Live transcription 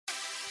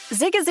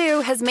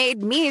Zigazoo has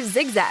made me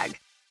zigzag.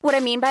 What I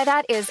mean by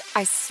that is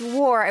I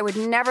swore I would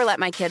never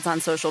let my kids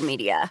on social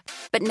media,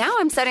 but now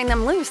I'm setting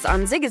them loose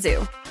on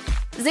Zigazoo.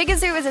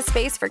 Zigazoo is a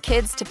space for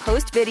kids to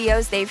post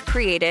videos they've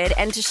created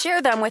and to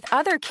share them with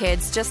other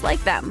kids just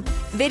like them.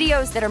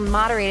 Videos that are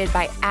moderated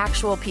by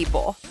actual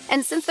people.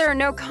 And since there are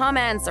no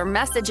comments or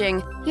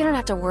messaging, you don't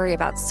have to worry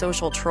about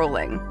social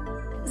trolling.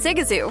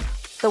 Zigazoo,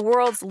 the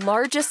world's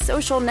largest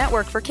social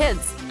network for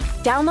kids.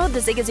 Download the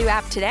Zigazoo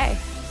app today.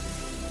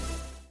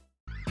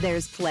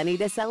 There's plenty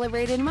to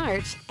celebrate in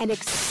March and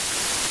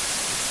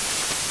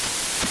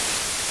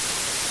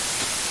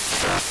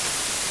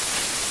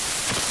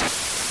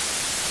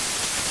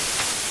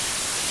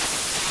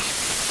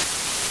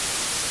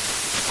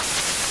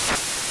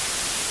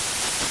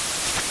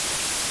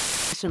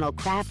National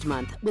Craft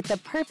Month with the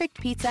perfect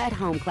pizza at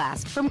home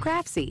class from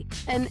Craftsy.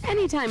 And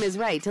anytime is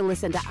right to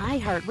listen to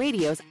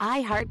iHeartRadio's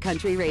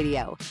iHeartCountry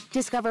Radio.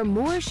 Discover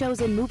more shows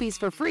and movies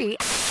for free.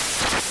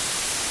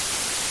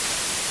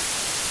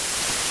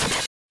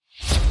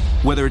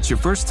 Whether it's your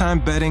first time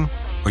betting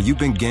or you've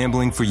been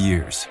gambling for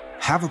years,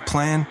 have a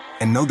plan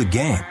and know the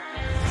game.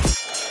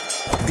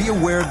 Be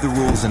aware of the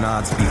rules and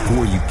odds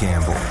before you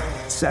gamble.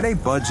 Set a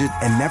budget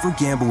and never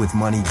gamble with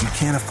money you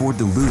can't afford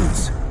to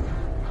lose.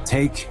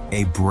 Take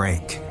a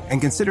break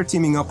and consider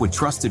teaming up with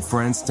trusted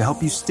friends to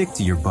help you stick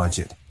to your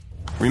budget.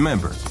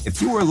 Remember,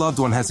 if you or a loved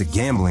one has a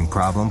gambling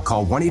problem,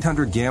 call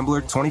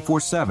 1-800-GAMBLER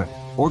 24/7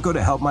 or go to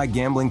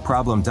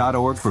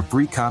helpmygamblingproblem.org for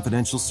free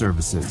confidential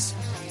services.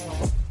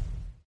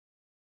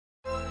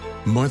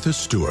 Martha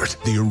Stewart,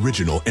 the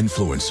original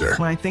influencer.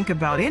 When I think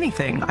about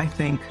anything, I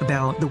think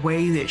about the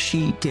way that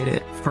she did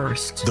it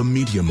first. The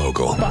media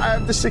mogul.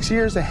 5 to 6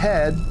 years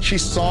ahead, she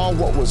saw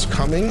what was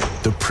coming.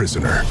 The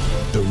prisoner.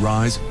 The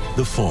rise,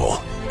 the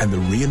fall, and the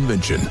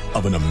reinvention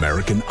of an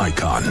American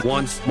icon.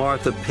 Once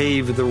Martha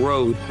paved the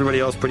road, everybody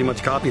else pretty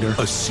much copied her.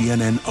 A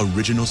CNN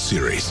original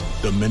series,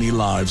 The Many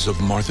Lives of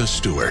Martha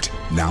Stewart,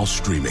 now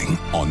streaming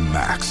on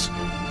Max.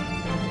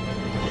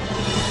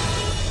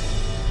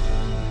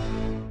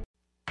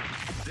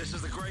 This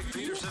is the Greg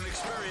Peterson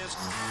experience.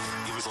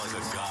 He was like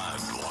a god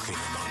walking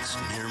amongst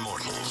mere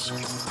mortals.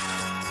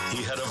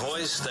 He had a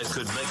voice that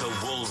could make a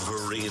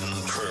wolverine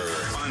purr.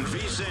 On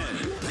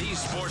VSiN, the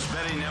Sports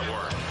Betting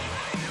Network.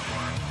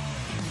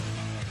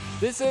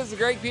 This is the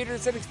Greg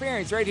Peterson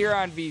experience right here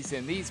on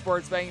VSiN, the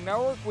Sports Betting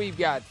Network. We've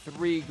got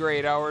 3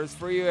 great hours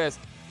for you as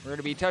we're going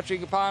to be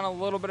touching upon a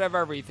little bit of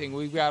everything.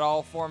 We've got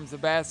all forms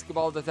of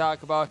basketball to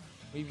talk about.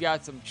 We've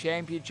got some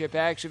championship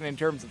action in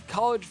terms of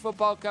college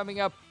football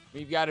coming up.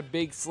 We've got a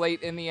big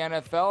slate in the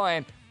NFL,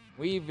 and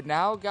we've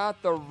now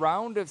got the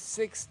round of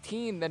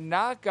 16, the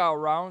knockout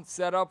round,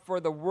 set up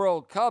for the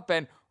World Cup.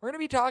 And we're going to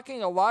be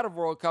talking a lot of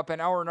World Cup in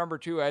hour number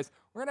 2 as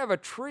we're going to have a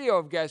trio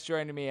of guests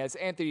joining me as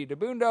Anthony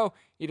DeBundo.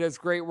 He does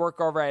great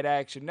work over at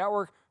Action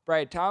Network.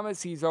 Brad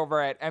Thomas, he's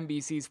over at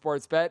NBC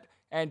Sports Bet.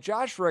 And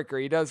Josh Ricker,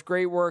 he does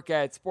great work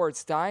at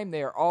Sports Time.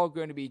 They are all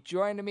going to be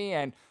joining me,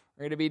 and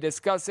we're going to be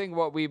discussing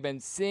what we've been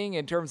seeing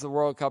in terms of the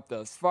World Cup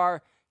thus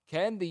far.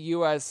 Can the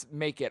U.S.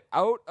 make it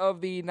out of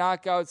the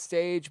knockout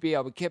stage, be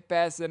able to get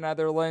past the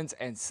Netherlands,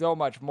 and so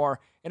much more?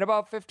 In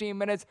about 15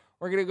 minutes,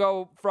 we're going to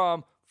go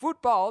from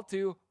football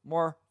to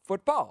more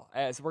football,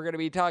 as we're going to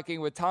be talking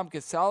with Tom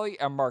Casale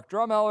and Mark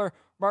Drumheller.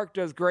 Mark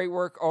does great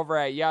work over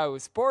at Yahoo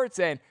Sports,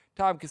 and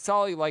Tom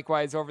Casale,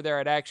 likewise, over there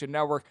at Action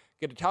Network.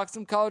 Going to talk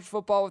some college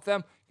football with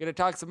them, going to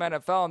talk some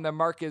NFL, and then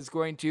Mark is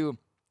going to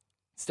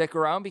stick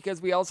around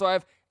because we also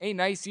have a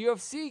nice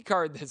UFC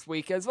card this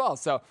week as well.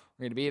 So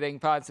we're going to be hitting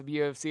upon some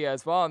UFC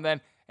as well. And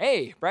then,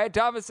 hey, Brad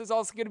Thomas is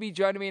also going to be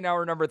joining me in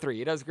hour number 3.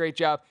 He does a great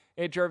job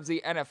in terms of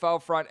the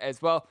NFL front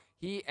as well.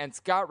 He and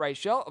Scott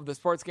Reichel of the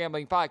Sports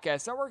Gambling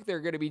Podcast Network, they're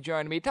going to be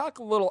joining me. Talk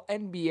a little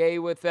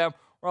NBA with them.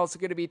 We're also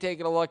going to be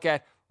taking a look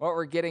at what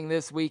we're getting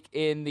this week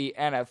in the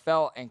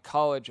NFL and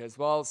college as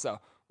well. So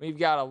we've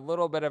got a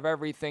little bit of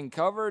everything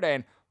covered,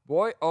 and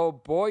boy, oh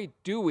boy,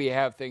 do we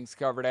have things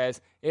covered,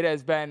 as it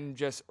has been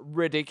just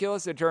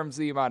ridiculous in terms of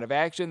the amount of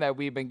action that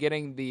we've been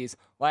getting these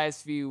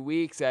last few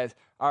weeks, as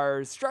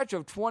our stretch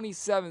of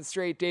 27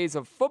 straight days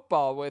of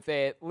football with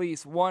at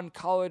least one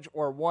college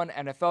or one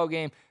NFL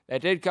game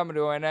that did come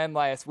to an end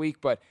last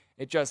week, but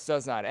it just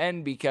does not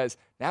end because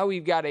now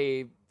we've got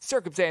a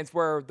circumstance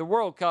where the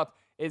World Cup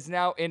is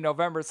now in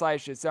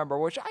November/December,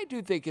 which I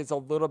do think is a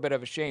little bit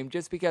of a shame,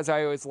 just because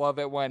I always love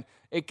it when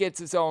it gets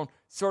its own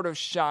sort of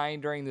shine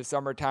during the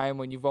summertime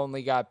when you've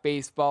only got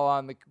baseball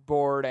on the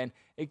board, and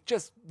it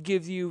just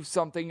gives you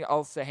something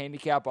else to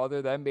handicap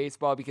other than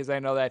baseball, because I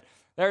know that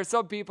there are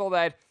some people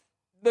that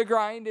the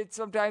grind, it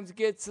sometimes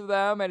gets to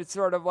them, and it's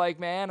sort of like,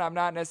 man, I'm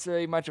not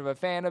necessarily much of a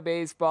fan of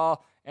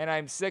baseball, and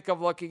I'm sick of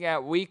looking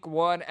at week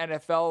 1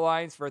 NFL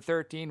lines for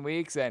 13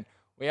 weeks, and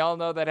we all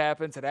know that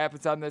happens. It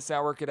happens on this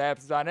network. It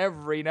happens on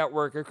every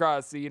network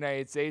across the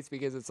United States,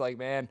 because it's like,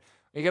 man,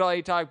 you can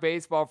only talk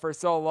baseball for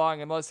so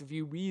long unless if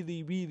you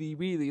really, really,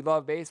 really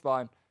love baseball.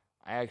 And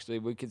I actually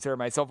would consider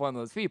myself one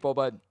of those people,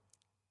 but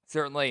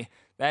certainly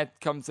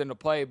that comes into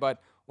play. But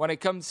when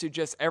it comes to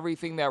just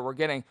everything that we're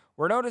getting,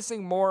 we're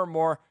noticing more and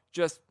more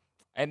just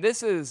and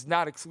this is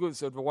not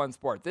exclusive to one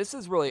sport, this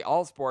is really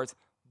all sports,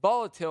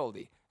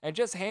 volatility and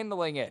just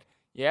handling it.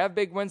 You have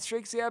big win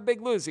streaks, you have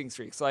big losing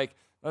streaks. Like,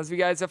 those of you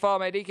guys that follow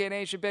my DK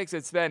Nation picks,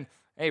 it's been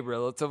a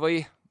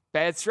relatively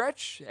bad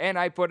stretch, and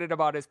I put it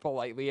about as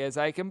politely as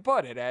I can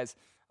put it, as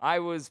I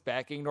was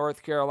backing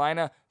North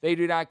Carolina. They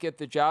do not get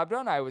the job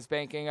done. I was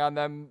banking on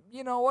them,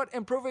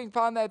 improving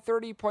upon that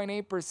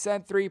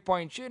 30.8%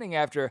 three-point shooting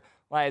after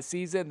last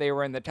season. They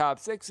were in the top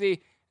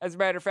 60. As a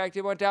matter of fact,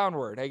 it went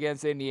downward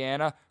against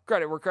Indiana.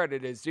 Credit where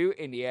credit is due.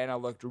 Indiana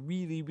looked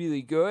really,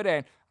 really good,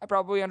 and I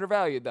probably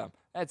undervalued them.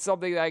 That's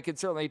something that I could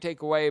certainly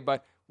take away,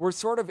 but we're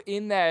sort of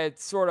in that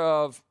sort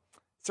of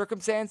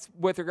circumstance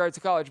with regards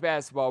to college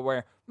basketball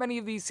where many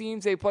of these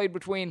teams, they played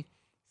between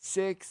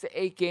 6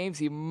 to 8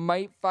 games. You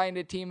might find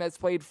a team that's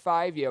played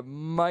 5. You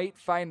might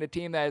find a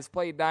team that has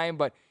played 9,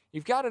 but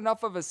you've got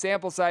enough of a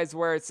sample size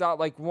where it's not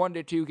like 1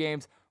 to 2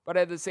 games, but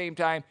at the same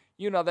time,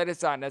 you know that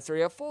it's not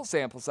necessarily a full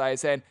sample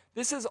size, and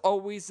this is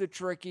always the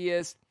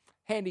trickiest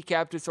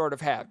handicap to sort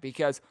of have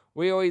because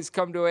we always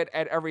come to it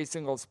at every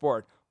single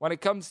sport. When it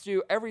comes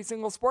to every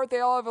single sport, they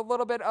all have a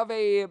little bit of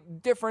a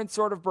different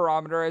sort of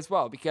barometer as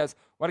well, because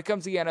when it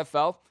comes to the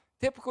NFL,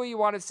 typically you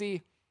want to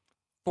see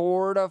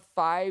 4 to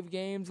 5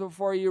 games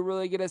before you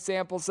really get a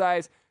sample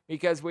size,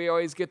 because we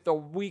always get the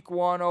week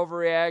 1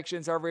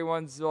 overreactions.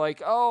 Everyone's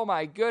like, oh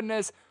my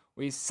goodness,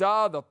 we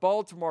saw the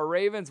Baltimore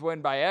Ravens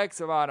win by X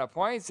amount of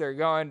points. They're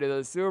going to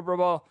the Super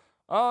Bowl.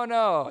 Oh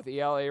no,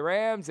 the LA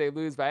Rams, they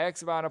lose by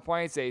X amount of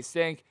points. They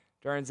stink.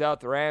 Turns out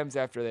the Rams,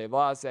 after they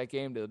lost that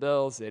game to the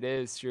Bills, it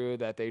is true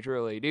that they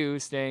truly do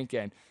stink.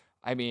 And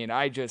I mean,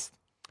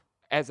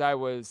 as I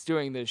was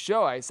doing this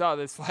show, I saw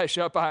this flash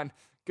up on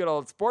good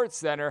old Sports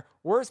Center.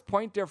 Worst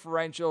point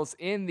differentials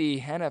in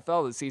the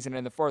NFL this season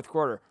in the fourth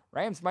quarter.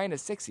 Rams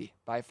minus 60,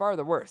 by far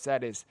the worst.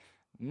 That is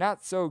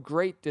not so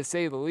great to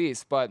say the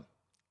least, but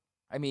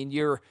I mean,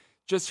 you're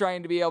just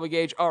trying to be able to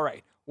gauge, all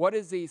right, what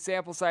is the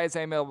sample size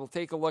I'm able to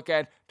take a look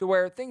at to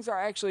where things are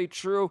actually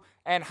true,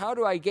 and how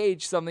do I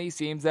gauge some of these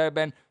teams that have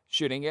been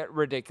shooting it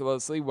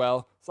ridiculously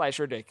well /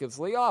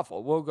 ridiculously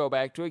awful? We'll go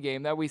back to a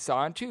game that we saw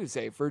on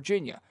Tuesday,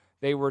 Virginia.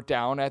 They were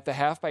down at the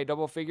half by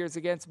double figures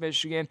against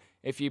Michigan.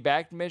 If you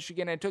backed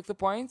Michigan and took the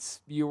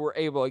points, you were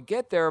able to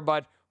get there,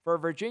 but for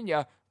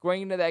Virginia,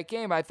 going into that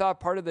game, I thought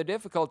part of the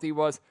difficulty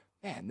was,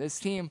 man, this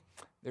team,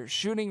 they're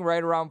shooting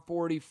right around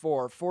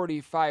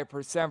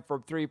 45%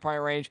 from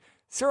three-point range.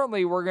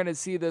 Certainly, we're going to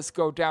see this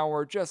go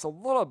downward just a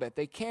little bit.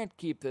 They can't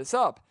keep this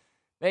up.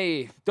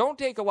 They don't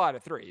take a lot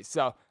of threes,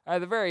 so at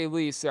the very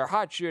least, their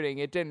hot shooting,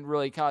 it didn't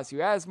really cost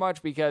you as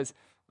much because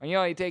when you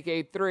only take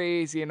 8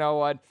 threes, you know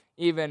what,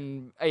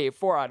 even a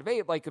 4 out of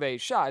 8 like they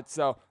shot,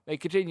 so they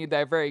continued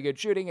that very good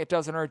shooting. It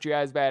doesn't hurt you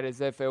as bad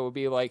as if it would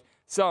be like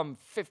some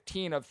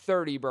 15 of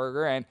 30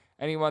 burger, and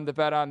anyone that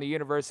bet on the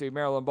University of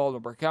Maryland,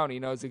 Baltimore County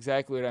knows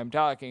exactly what I'm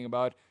talking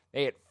about.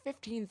 They had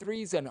 15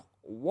 threes and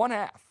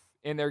 1/2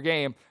 in their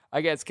game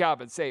against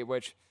Coppin State,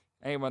 which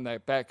anyone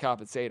that bet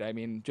Coppin State, I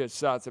mean, just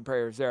thoughts and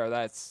prayers there.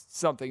 That's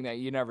something that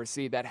you never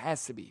see. That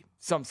has to be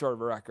some sort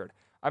of a record.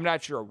 I'm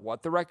not sure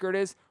what the record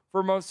is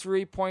for most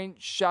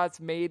three-point shots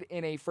made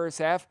in a first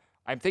half.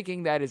 I'm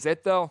thinking that is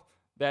it, though.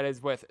 That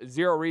is with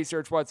zero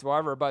research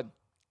whatsoever, but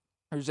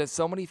there's just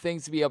so many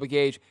things to be able to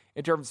gauge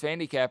in terms of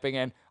handicapping,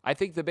 and I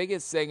think the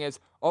biggest thing is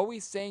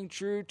always staying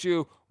true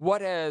to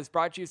what has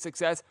brought you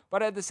success,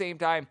 but at the same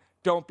time,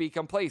 don't be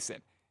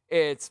complacent.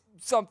 It's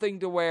something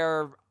to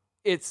where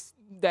it's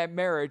that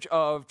marriage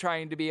of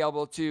trying to be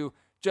able to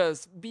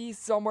just be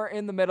somewhere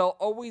in the middle,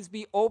 always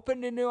be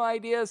open to new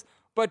ideas,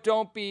 but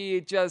don't be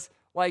just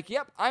like,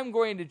 yep, I'm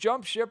going to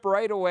jump ship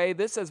right away.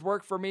 This has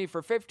worked for me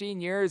for 15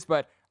 years,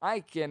 but I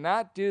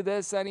cannot do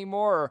this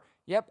anymore. Or,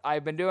 yep,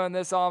 I've been doing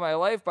this all my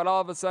life, but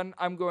all of a sudden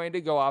I'm going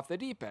to go off the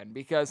deep end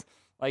because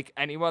like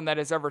anyone that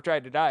has ever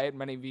tried to diet,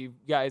 many of you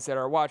guys that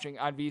are watching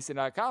on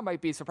VSiN.com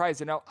might be surprised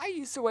to know I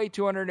used to weigh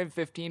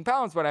 215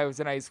 pounds when I was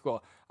in high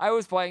school. I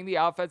was playing the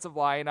offensive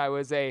line. I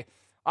was a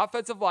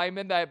offensive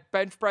lineman that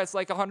bench pressed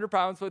like 100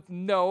 pounds with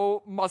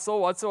no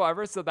muscle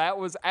whatsoever, so that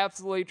was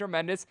absolutely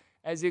tremendous.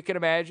 As you can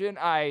imagine,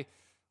 I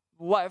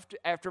left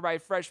after my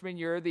freshman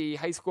year the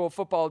high school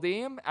football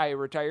team. I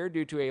retired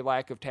due to a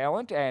lack of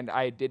talent, and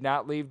I did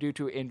not leave due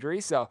to injury,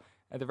 so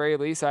at the very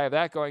least I have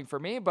that going for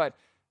me. But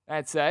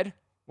that said,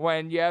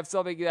 when you have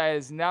something that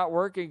is not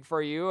working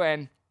for you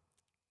and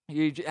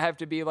you have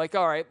to be like,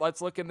 all right,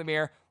 let's look in the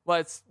mirror,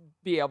 let's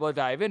be able to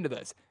dive into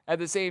this. At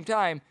the same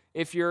time,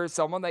 if you're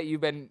someone that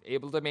you've been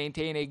able to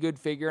maintain a good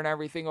figure and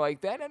everything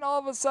like that, and all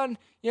of a sudden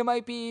you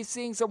might be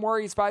seeing some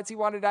worry spots, you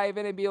want to dive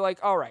in and be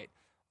like, all right,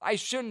 I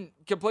shouldn't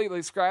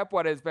completely scrap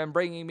what has been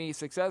bringing me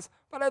success,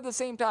 but at the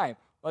same time,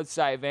 let's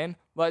dive in,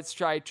 let's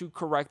try to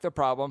correct the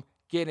problem,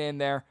 get in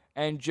there,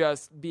 and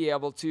just be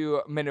able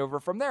to maneuver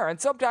from there. And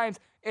sometimes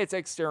it's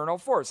external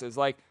forces.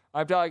 Like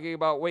I'm talking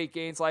about weight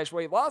gain /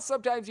 weight loss.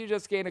 Sometimes you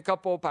just gain a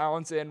couple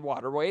pounds in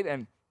water weight,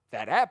 and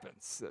that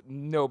happens.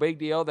 No big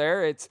deal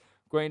there. It's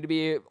going to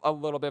be a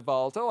little bit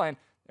volatile, and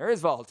there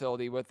is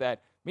volatility with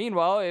that.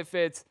 Meanwhile, if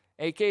it's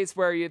A case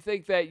where you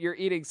think that you're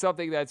eating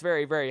something that's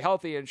very, very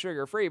healthy and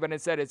sugar-free, but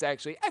instead it's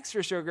actually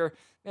extra sugar.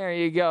 There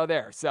you go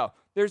there. So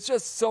there's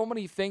just so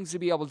many things to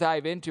be able to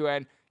dive into.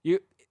 And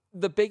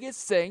the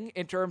biggest thing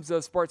in terms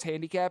of sports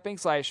handicapping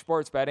 /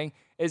 sports betting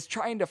is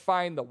trying to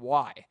find the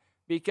why.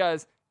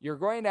 Because you're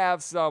going to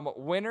have some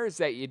winners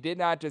that you did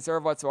not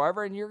deserve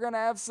whatsoever, and you're going to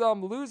have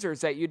some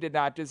losers that you did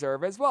not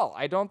deserve as well.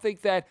 I don't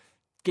think that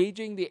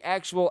gauging the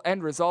actual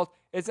end result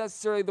is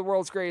necessarily the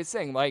world's greatest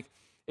thing. Like,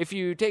 if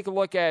you take a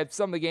look at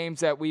some of the games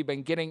that we've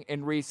been getting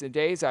in recent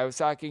days, I was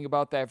talking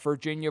about that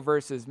Virginia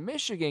versus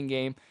Michigan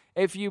game.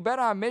 If you bet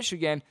on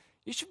Michigan,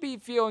 you should be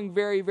feeling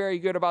very, very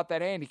good about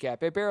that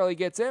handicap. It barely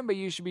gets in, but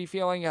you should be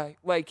feeling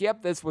like,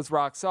 yep, this was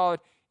rock solid.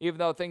 Even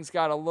though things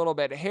got a little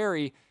bit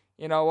hairy,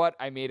 you know what?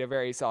 I made a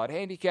very solid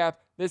handicap.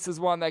 This is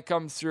one that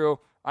comes through.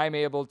 I'm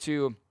able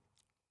to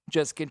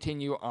just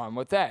continue on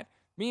with that.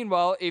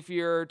 Meanwhile, if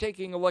you're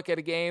taking a look at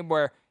a game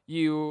where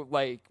you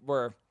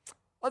were,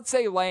 let's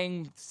say,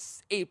 laying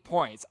 8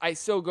 points. I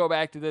still go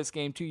back to this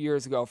game 2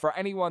 years ago. For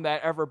anyone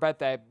that ever bet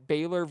that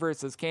Baylor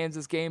versus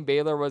Kansas game,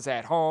 Baylor was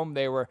at home.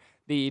 They were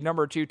the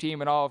number 2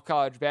 team in all of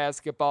college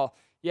basketball.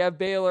 You have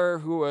Baylor,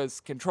 who was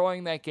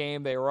controlling that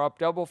game. They were up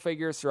double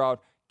figures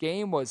throughout.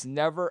 Game was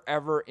never,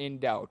 ever in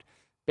doubt.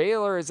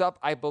 Baylor is up,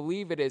 I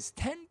believe it is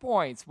 10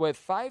 points with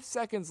 5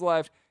 seconds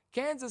left.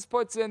 Kansas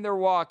puts in their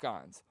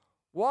walk-ons.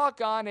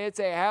 Walk-on, it's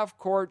a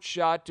half-court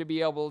shot to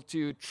be able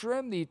to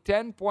trim the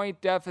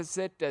 10-point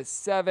deficit to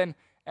 7,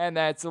 and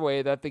that's the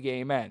way that the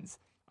game ends.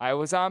 I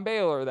was on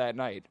Baylor that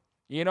night.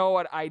 You know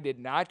what I did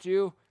not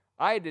do?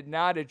 I did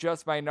not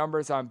adjust my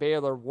numbers on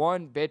Baylor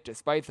one bit,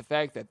 despite the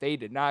fact that they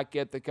did not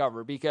get the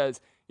cover, because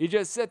you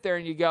just sit there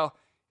and you go,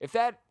 if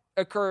that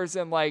occurs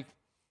in like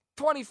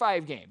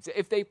 25 games,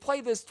 if they play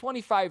this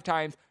 25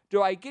 times,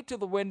 do I get to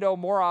the window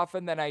more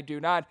often than I do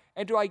not?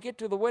 And do I get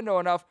to the window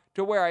enough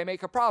to where I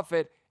make a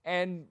profit?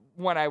 And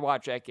when I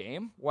watch that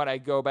game, when I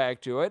go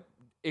back to it,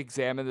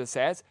 examine the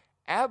stats,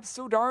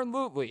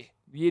 abso-darn-lutely,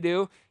 you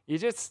do. You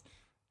just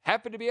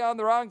happen to be on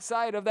the wrong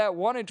side of that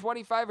 1 in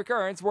 25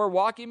 occurrence where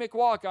Walkie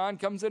McWalk-On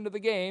comes into the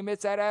game,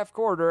 it's at half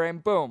quarter,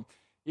 and boom.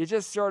 You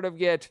just sort of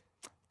get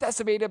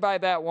decimated by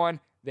that one.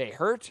 They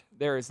hurt.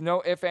 There is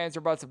no ifs, ands,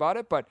 or buts about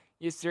it, but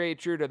you stay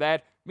true to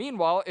that.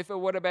 Meanwhile, if it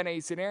would have been a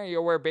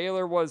scenario where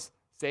Baylor was,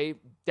 say,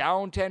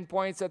 down 10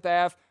 points at the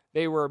half,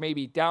 they were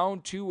maybe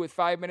down 2 with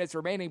 5 minutes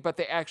remaining, but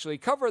they actually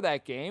cover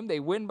that game. They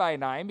win by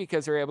 9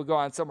 because they're able to go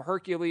on some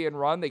Herculean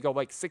run. They go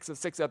like 6 of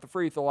 6 at the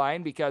free throw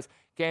line because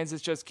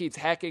Kansas just keeps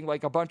hacking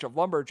like a bunch of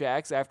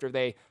lumberjacks after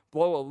they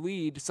blow a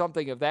lead,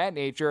 something of that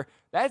nature.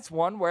 That's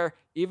one where,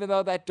 even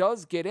though that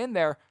does get in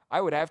there,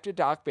 I would have to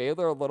dock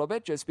Baylor a little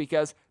bit just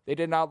because they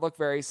did not look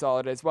very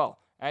solid as well.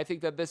 And I think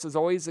that this is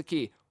always the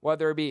key,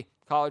 whether it be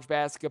college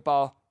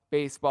basketball,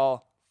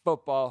 baseball,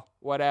 football,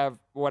 what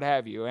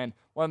have you. And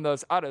one of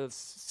those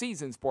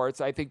out-of-season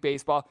sports, I think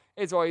baseball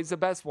is always the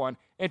best one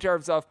in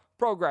terms of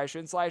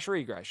progression /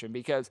 regression,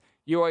 because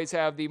you always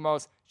have the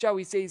most, shall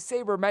we say,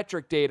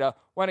 sabermetric data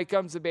when it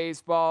comes to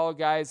baseball,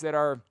 guys that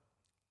are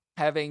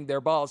having their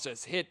balls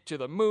just hit to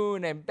the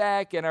moon and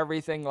back and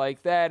everything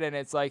like that. And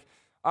it's like,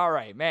 all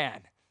right,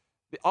 man,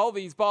 all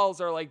these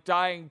balls are like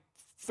dying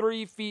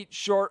 3 feet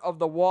short of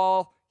the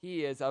wall.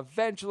 He is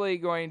eventually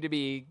going to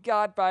be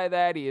got by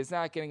that. He is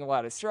not getting a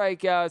lot of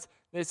strikeouts.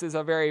 This is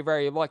a very,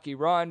 very lucky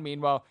run.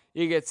 Meanwhile,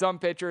 you get some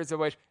pitchers in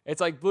which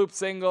it's like bloop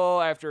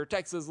single after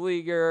Texas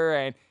Leaguer,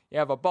 and you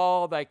have a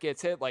ball that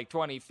gets hit like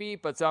 20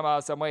 feet, but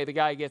somehow, some way, the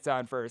guy gets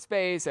on first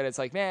base, and it's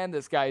like, man,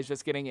 this guy is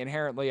just getting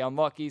inherently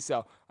unlucky.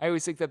 So I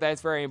always think that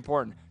that's very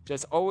important.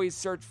 Just always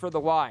search for the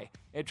why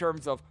in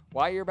terms of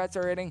why your bets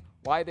are hitting,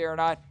 why they are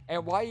not,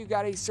 and why you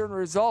got a certain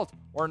result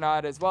or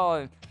not as well.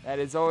 And that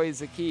is always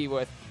the key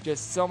with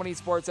just so many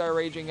sports that are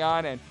raging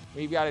on, and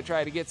we've got to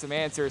try to get some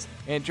answers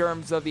in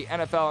terms of the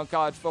NFL and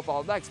college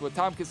football next with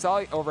Tom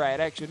Casale over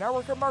at Action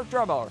Network, and Mark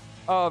Drummeller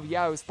of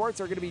Yahoo Sports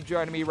are going to be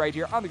joining me right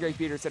here on the Greg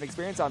Peterson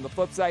Experience on the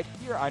flip side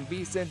here on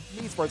VSiN,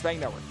 the Sports Betting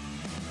Network.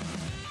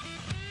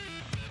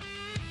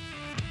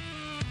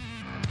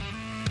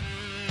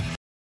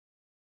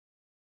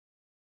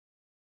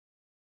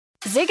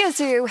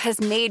 Zigazoo has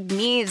made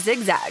me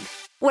zigzag.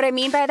 What I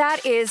mean by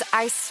that is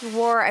I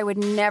swore I would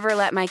never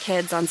let my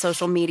kids on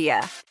social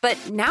media, but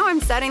now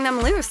I'm setting them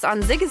loose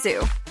on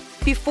Zigazoo.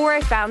 Before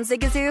I found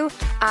Zigazoo,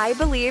 I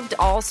believed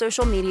all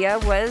social media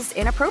was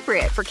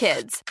inappropriate for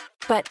kids.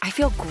 But I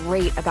feel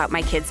great about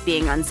my kids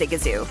being on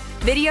Zigazoo.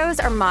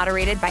 Videos are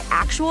moderated by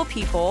actual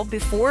people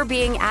before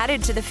being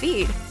added to the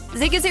feed.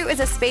 Zigazoo is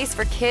a space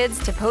for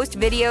kids to post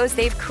videos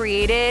they've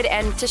created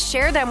and to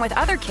share them with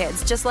other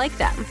kids just like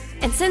them.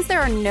 And since there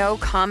are no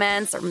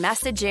comments or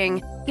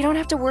messaging, you don't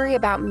have to worry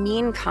about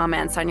mean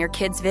comments on your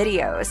kids'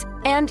 videos.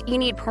 And you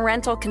need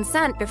parental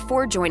consent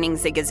before joining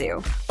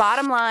Zigazoo.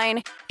 Bottom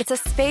line, it's a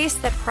space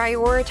that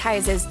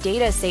prioritizes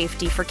data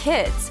safety for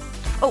kids.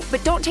 Oh,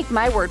 but don't take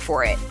my word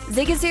for it.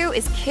 Zigazoo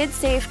is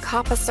KidSafe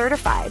COPPA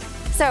certified.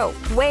 So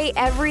weigh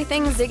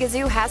everything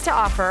Zigazoo has to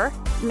offer.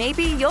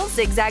 Maybe you'll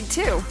zigzag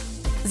too.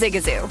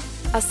 Zigazoo,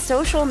 a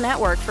social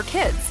network for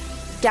kids.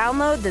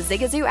 Download the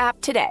Zigazoo app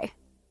today.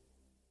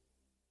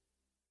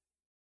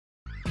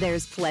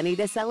 There's plenty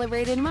to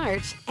celebrate in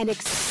March and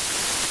National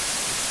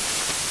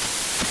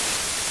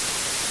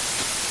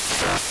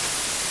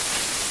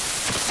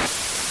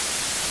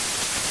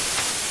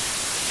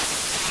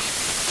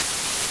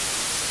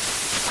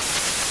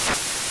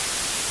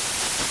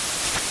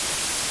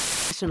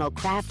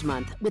Craft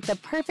Month with the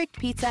perfect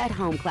pizza at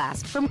home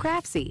class from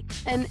Craftsy.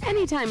 And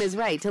anytime is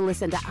right to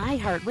listen to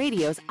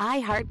iHeartRadio's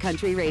iHeart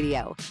Country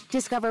Radio.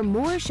 Discover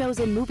more shows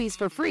and movies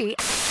for free.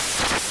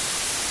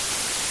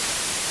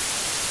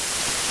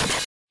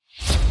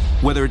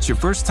 Whether it's your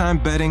first time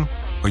betting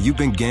or you've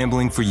been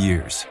gambling for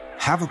years,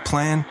 have a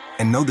plan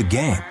and know the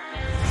game.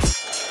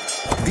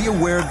 Be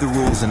aware of the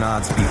rules and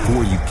odds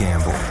before you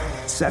gamble.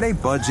 Set a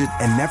budget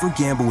and never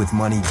gamble with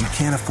money you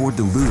can't afford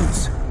to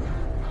lose.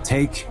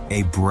 Take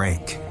a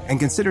break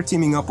and consider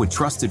teaming up with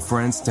trusted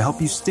friends to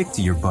help you stick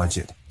to your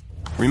budget.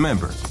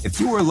 Remember, if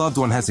you or a loved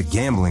one has a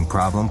gambling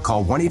problem,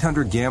 call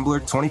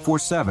 1-800-GAMBLER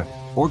 24/7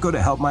 or go to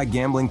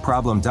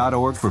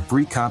helpmygamblingproblem.org for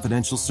free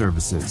confidential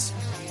services.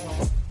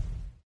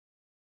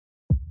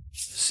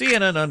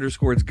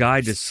 CNN_'s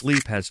Guide to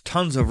Sleep has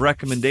tons of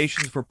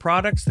recommendations for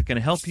products that can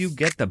help you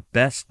get the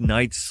best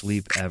night's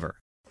sleep ever.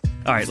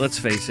 All right, let's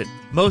face it,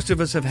 most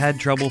of us have had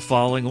trouble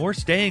falling or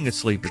staying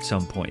asleep at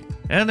some point,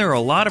 and there are a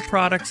lot of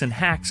products and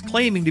hacks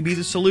claiming to be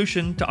the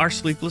solution to our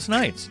sleepless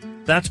nights.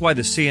 That's why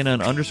the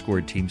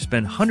CNN_ team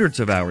spend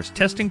hundreds of hours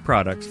testing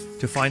products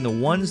to find the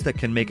ones that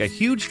can make a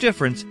huge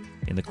difference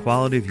in the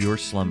quality of your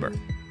slumber.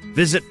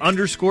 Visit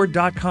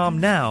underscore.com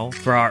now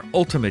for our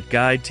ultimate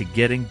guide to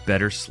getting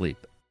better sleep.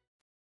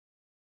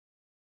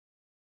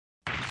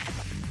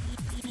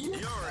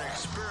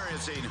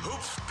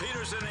 Hoops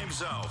Peterson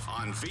himself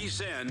on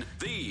VSiN,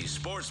 the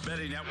Sports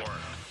Betting Network.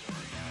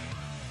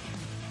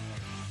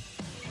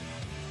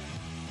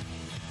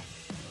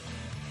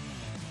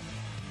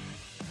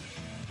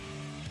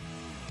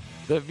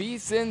 The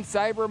VSiN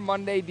Cyber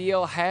Monday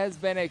deal has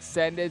been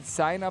extended.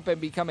 Sign up and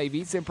become a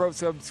VSiN Pro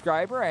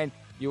subscriber, and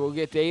you will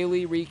get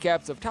daily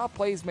recaps of top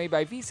plays made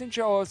by VSiN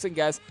show hosts and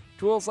guests,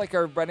 tools like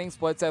our betting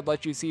splits that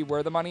let you see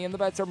where the money and the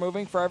bets are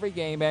moving for every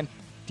game, and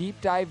deep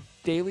dive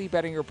daily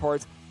betting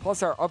reports,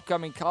 plus our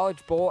upcoming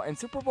College Bowl and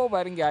Super Bowl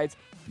betting guides.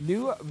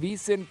 New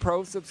VSiN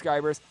Pro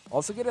subscribers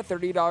also get a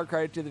 $30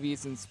 credit to the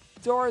VSiN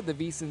store. The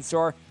VSiN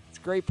store, it's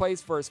a great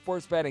place for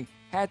sports betting.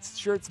 Hats,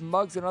 shirts,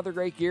 mugs, and other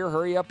great gear.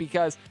 Hurry up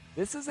because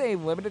this is a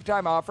limited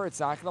time offer.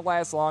 It's not going to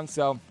last long,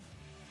 so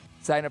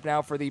sign up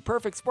now for the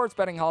perfect sports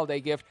betting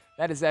holiday gift.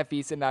 That is at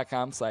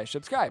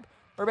VSiN.com/subscribe.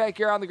 We're back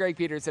here on the Greg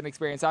Peterson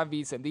Experience on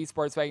VSiN, the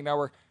Sports Betting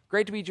Network.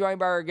 Great to be joined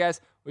by our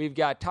guests. We've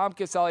got Tom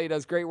Caselli, who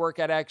does great work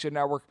at Action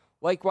Network.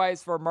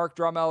 Likewise for Mark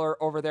Drummeller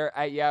over there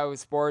at Yahoo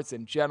Sports.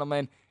 And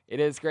gentlemen, it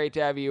is great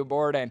to have you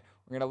aboard. And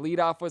we're going to lead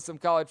off with some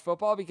college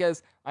football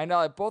because I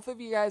know that both of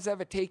you guys have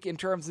a take in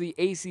terms of the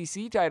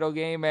ACC title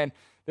game. And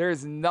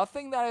there's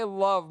nothing that I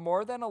love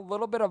more than a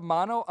little bit of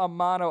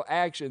mano-a-mano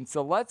action.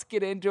 So let's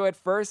get into it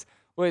first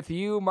with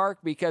you, Mark,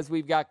 because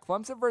we've got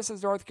Clemson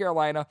versus North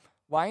Carolina.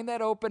 Line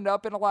that opened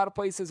up in a lot of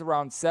places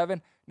around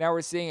 7. Now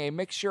we're seeing a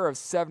mixture of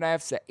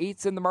 7.5s to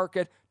 8s in the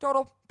market.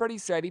 Total pretty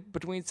steady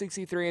between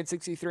 63 and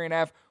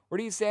 63.5. Where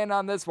do you stand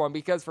on this one?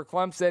 Because for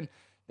Clemson,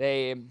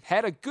 they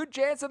had a good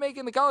chance of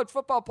making the college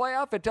football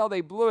playoff until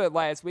they blew it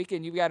last week.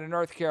 And you've got a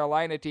North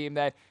Carolina team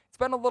that it's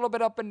been a little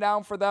bit up and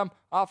down for them.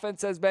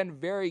 Offense has been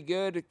very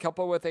good,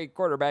 coupled with a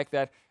quarterback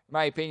that, in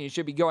my opinion,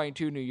 should be going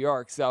to New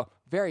York. So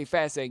very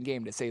fascinating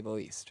game to say the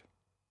least.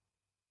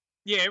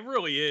 Yeah, it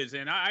really is.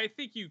 And I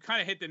think you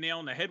kind of hit the nail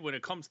on the head when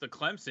it comes to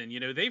Clemson. You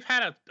know, they've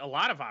had a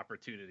lot of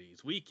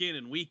opportunities week in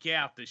and week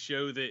out to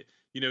show that,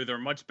 you know, they're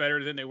much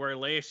better than they were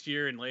last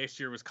year. And last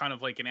year was kind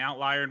of like an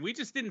outlier. And we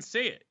just didn't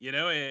see it, you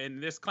know,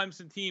 and this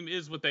Clemson team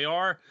is what they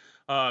are.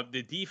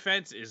 The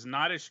defense is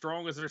not as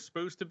strong as they're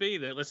supposed to be.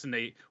 They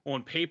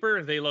on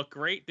paper, they look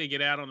great. They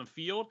get out on the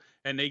field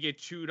and they get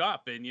chewed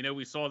up. And, you know,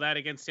 we saw that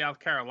against South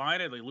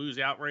Carolina. They lose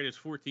outright as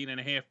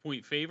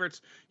 14.5-point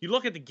favorites. You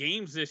look at the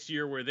games this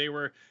year where they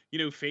were, you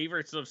know,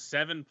 favorites of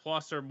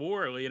 7+ or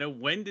more. You know,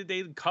 when did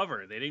they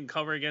cover? They didn't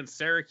cover against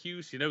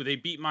Syracuse. You know, they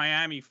beat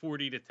Miami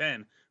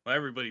 40-10. Well,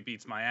 everybody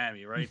beats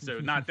Miami, right? So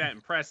not that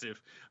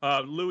impressive.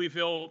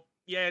 Louisville,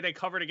 yeah, they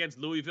covered against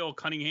Louisville.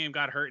 Cunningham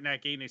got hurt in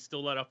that game. They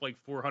still let up like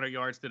 400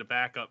 yards to the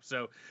backup.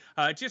 So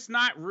just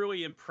not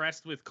really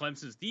impressed with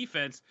Clemson's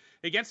defense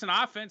against an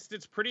offense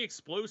that's pretty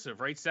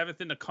explosive, right?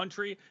 7th in the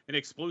country in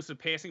explosive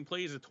passing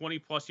plays of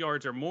 20+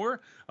 yards or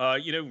more.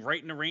 You know,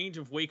 right in the range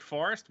of Wake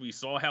Forest. We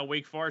saw how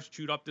Wake Forest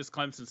chewed up this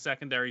Clemson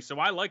secondary. So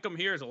I like them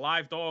here as a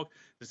live dog.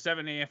 The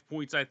 7.5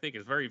 points, I think,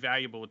 is very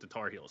valuable with the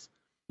Tar Heels.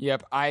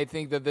 Yep, I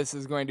think that this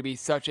is going to be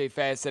such a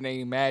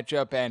fascinating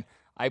matchup, and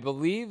I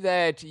believe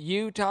that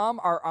you, Tom,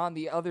 are on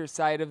the other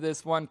side of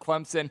this one.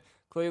 Clemson,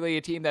 clearly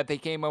a team that they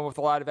came in with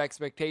a lot of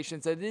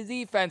expectations, and the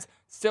defense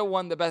still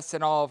won the best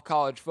in all of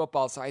college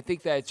football, so I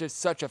think that it's just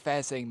such a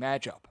fascinating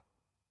matchup.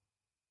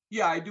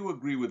 Yeah, I do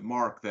agree with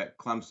Mark that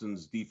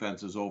Clemson's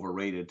defense is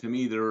overrated. To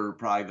me, they're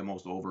probably the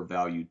most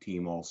overvalued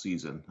team all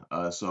season.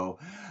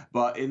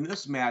 But in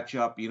this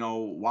matchup,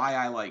 why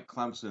I like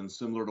Clemson,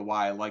 similar to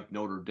why I like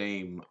Notre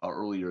Dame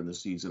earlier in the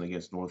season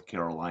against North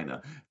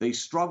Carolina. They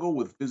struggle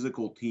with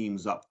physical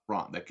teams up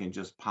front that can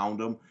just pound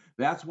them.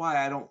 That's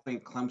why I don't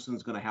think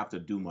Clemson's going to have to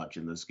do much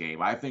in this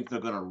game. I think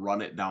they're going to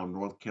run it down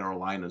North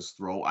Carolina's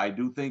throat. I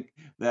do think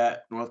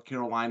that North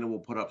Carolina will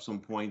put up some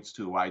points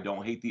too. I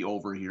don't hate the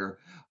over here.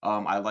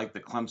 I like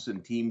the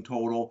Clemson team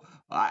total.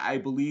 I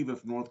believe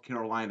if North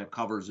Carolina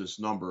covers this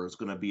number, it's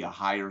going to be a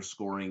higher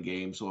scoring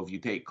game. So if you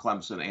take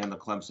Clemson and the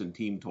Clemson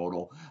team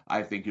total,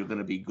 I think you're going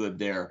to be good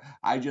there.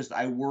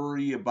 I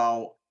worry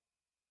about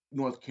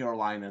North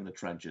Carolina in the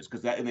trenches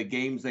because that in the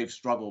games they've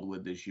struggled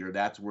with this year,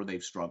 that's where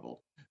they've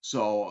struggled.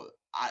 So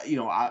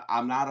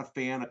I'm not a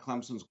fan of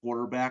Clemson's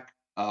quarterback.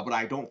 But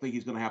I don't think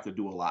he's going to have to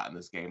do a lot in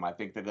this game. I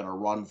think they're going to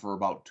run for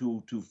about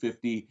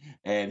 250,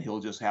 and he'll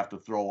just have to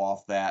throw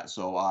off that.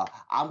 So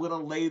I'm going to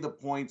lay the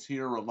points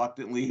here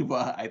reluctantly,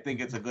 but I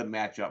think it's a good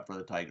matchup for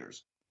the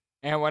Tigers.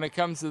 And when it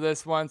comes to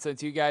this one,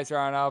 since you guys are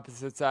on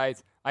opposite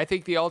sides, I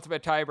think the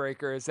ultimate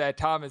tiebreaker is that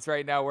Tom is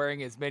right now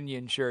wearing his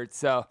Minion shirt.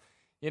 So,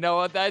 you know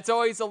what? That's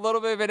always a little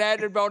bit of an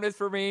added bonus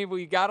for me.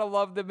 We got to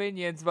love the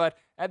Minions, but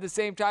at the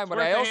same time, when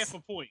I also... half a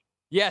point.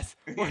 Yes,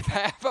 worth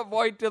half a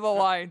point to the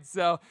line.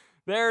 So...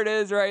 there it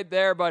is right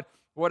there. But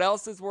what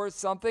else is worth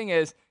something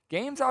is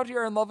games out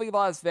here in lovely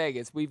Las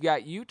Vegas. We've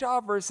got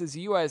Utah versus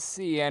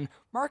USC. And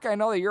Mark, I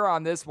know that you're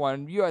on this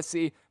one.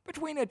 USC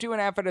between a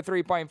 2.5 and a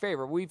 3-point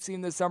favorite. We've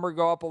seen this number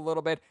go up a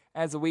little bit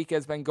as the week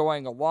has been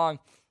going along.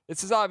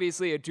 This is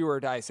obviously a do or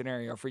die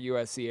scenario for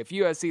USC. If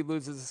USC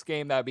loses this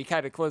game, that would be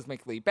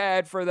cataclysmically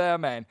bad for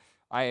them. And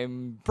I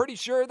am pretty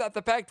sure that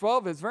the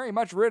Pac-12 is very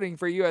much rooting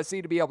for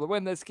USC to be able to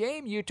win this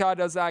game. Utah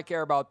does not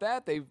care about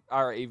that. They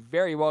are a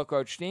very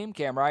well-coached team.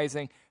 Cam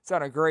Rising has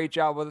done a great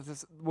job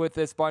with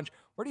this bunch.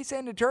 What are you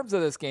saying in terms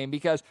of this game?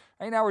 Because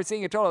right now we're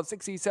seeing a total of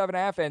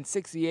 67.5 and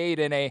 68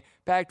 in a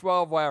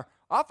Pac-12 where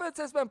offense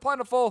has been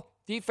plentiful,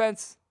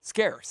 defense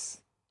scarce.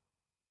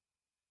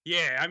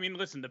 Yeah, I mean,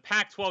 listen, the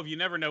Pac-12, you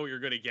never know what you're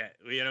going to get,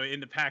 in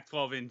the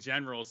Pac-12 in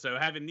general. So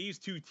having these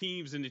two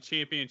teams in the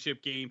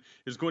championship game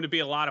is going to be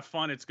a lot of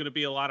fun. It's going to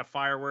be a lot of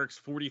fireworks.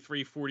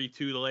 43-42,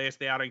 the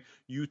last outing.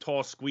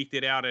 Utah squeaked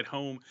it out at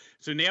home.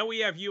 So now we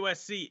have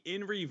USC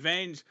in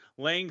revenge,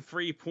 laying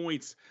 3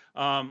 points.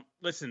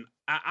 Listen,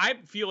 I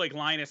feel like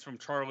Linus from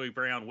Charlie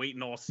Brown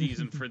waiting all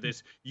season for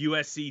this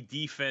USC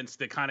defense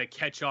to kind of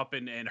catch up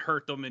and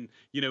hurt them and,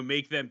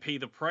 make them pay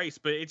the price.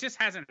 But it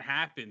just hasn't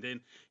happened.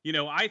 And,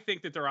 I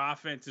think that their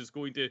offense is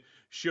going to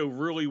show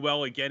really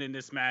well again in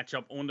this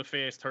matchup on the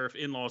fast turf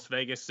in Las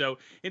Vegas. So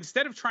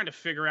instead of trying to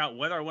figure out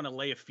whether I want to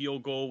lay a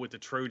field goal with the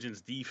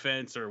Trojans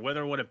defense or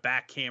whether I want to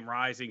back Cam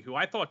Rising, who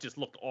I thought just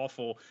looked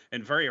awful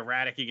and very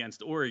erratic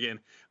against Oregon,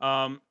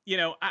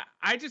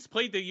 I just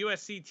played the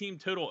USC team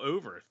total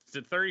over. It's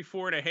at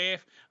 34.5.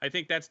 I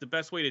think that's the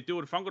best way to do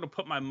it. If I'm going to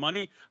put my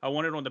money, I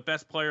want it on the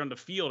best player on the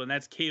field, and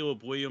that's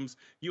Caleb Williams.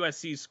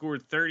 USC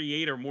scored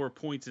 38 or more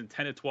points in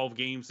 10 to 12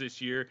 games this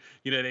year.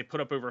 They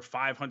put up over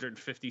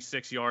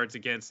 556 yards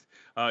against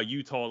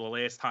Utah the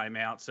last time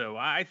out. So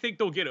I think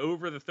they'll get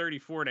over the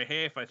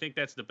 34.5. I think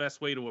that's the best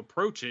way to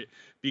approach it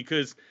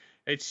because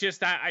it's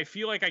just I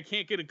feel like I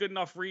can't get a good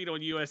enough read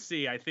on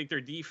USC. I think their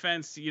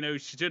defense,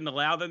 shouldn't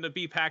allow them to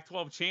be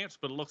Pac-12 champs,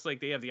 but it looks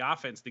like they have the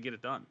offense to get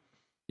it done.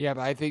 Yeah,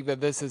 but I think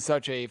that this is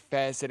such a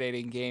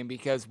fascinating game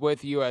because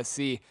with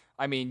USC,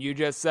 I mean, you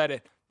just said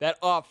it, that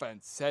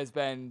offense has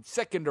been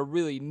second to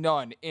really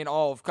none in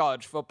all of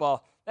college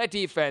football. That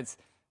defense,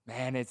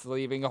 man, it's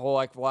leaving a whole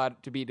heck of a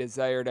lot to be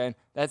desired, and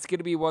that's going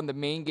to be one of the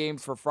main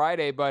games for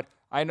Friday, but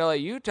I know that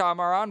you, Tom,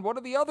 are on one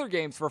of the other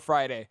games for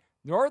Friday.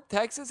 North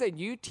Texas and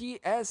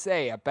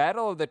UTSA, a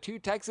battle of the two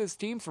Texas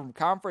teams from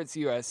Conference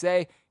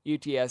USA.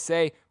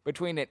 UTSA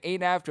between an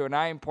 8.5 to a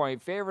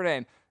 9-point favorite,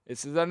 and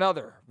this is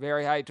another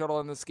very high total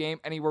in this game,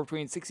 anywhere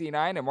between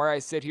 69 and where I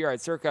sit here at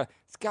Circa,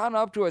 it's gone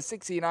up to a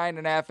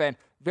 69.5 and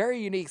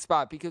very unique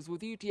spot because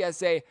with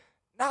UTSA,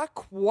 not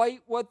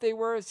quite what they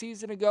were a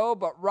season ago,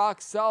 but rock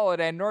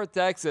solid. And North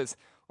Texas,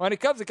 when it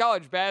comes to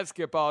college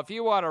basketball, if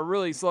you want a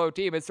really slow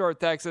team, it's North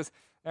Texas.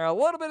 They're a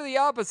little bit of the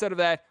opposite of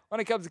that when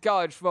it comes to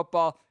college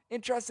football.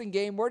 Interesting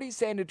game. Where do you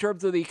stand in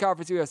terms of the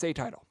Conference USA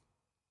title?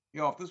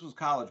 If this was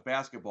college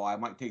basketball, I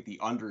might take the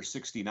under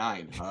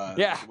 69,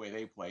 yeah. The way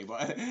they play.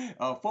 But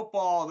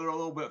football, they're a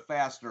little bit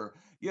faster.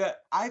 Yeah,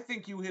 I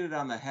think you hit it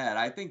on the head.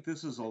 I think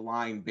this is a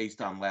line based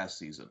on last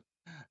season.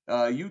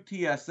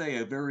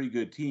 UTSA, a very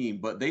good team,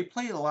 but they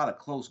played a lot of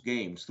close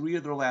games. 3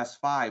 of their last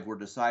 5 were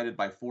decided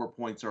by 4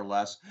 points or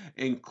less,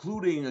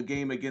 including a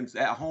game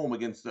at home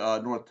against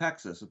North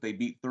Texas that they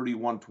beat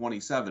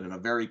 31-27 in a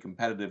very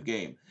competitive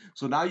game.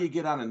 So now you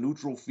get on a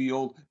neutral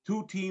field,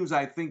 2 teams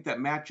I think that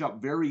match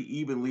up very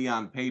evenly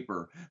on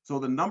paper. So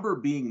the number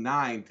being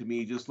 9 to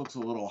me just looks a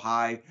little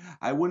high.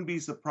 I wouldn't be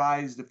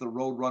surprised if the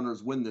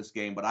Roadrunners win this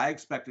game, but I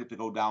expect it to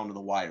go down to the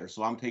wire.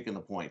 So I'm taking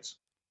the points.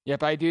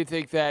 Yep, I do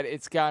think that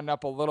it's gotten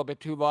up a little bit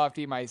too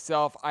lofty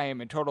myself. I am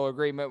in total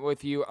agreement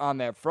with you on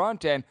that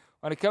front. And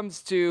when it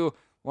comes to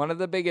one of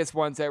the biggest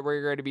ones that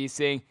we're going to be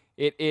seeing,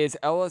 it is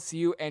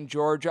LSU and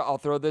Georgia. I'll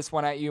throw this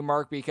one at you,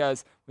 Mark,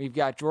 because we've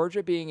got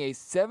Georgia being a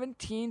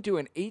 17 to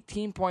an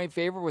 18-point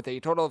favorite with a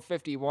total of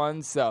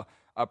 51. So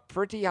a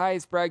pretty high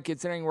spread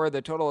considering where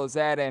the total is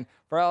at. And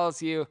for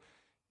LSU,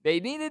 they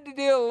needed to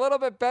do a little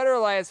bit better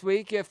last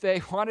week if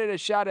they wanted a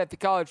shot at the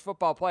college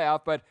football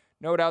playoff, but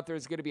no doubt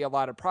there's going to be a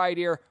lot of pride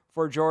here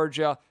for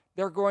Georgia.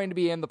 They're going to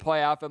be in the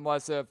playoff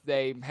unless if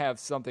they have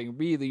something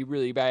really,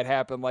 really bad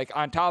happen, like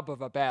on top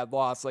of a bad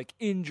loss, like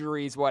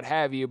injuries, what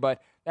have you.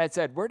 But that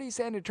said, where do you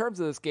stand in terms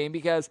of this game?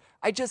 Because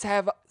I just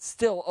have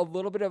still a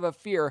little bit of a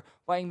fear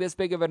playing this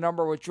big of a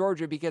number with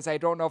Georgia because I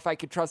don't know if I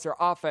could trust their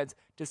offense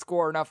to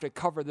score enough to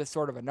cover this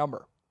sort of a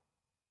number.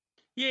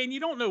 Yeah, and you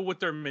don't know what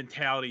their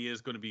mentality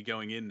is going to be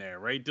going in there,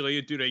 right? Do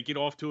they get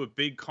off to a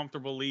big,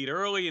 comfortable lead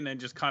early and then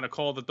just kind of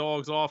call the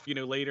dogs off,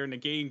 later in the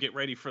game, get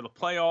ready for the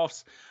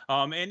playoffs?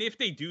 And if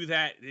they do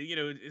that,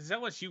 does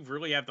LSU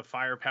really have the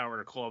firepower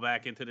to claw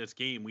back into this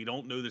game? We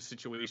don't know the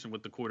situation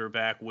with the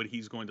quarterback, what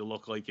he's going to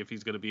look like, if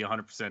he's going to be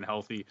 100%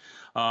 healthy.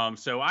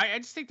 So I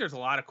just think there's a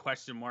lot of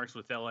question marks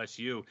with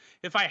LSU.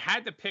 If I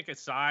had to pick a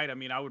side,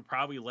 I would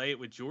probably lay it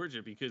with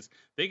Georgia because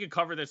they could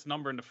cover this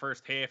number in the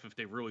first half if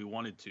they really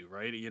wanted to,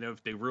 right?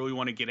 If they really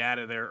want to get out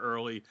of there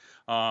early,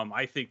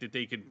 I think that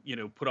they could,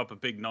 put up a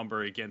big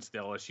number against the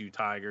LSU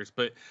Tigers.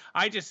 But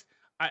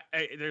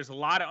there's a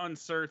lot of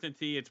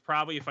uncertainty. It's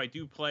probably, if I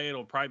do play it,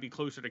 it'll probably be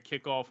closer to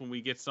kickoff when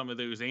we get some of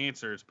those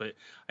answers. But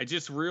I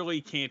just really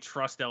can't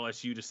trust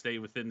LSU to stay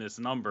within this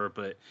number.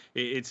 But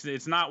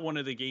it's not one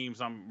of the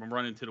games I'm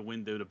running to the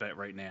window to bet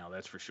right now.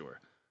 That's for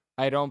sure.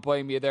 I don't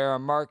blame you there,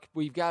 Mark.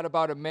 We've got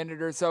about a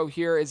minute or so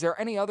here. Is there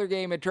any other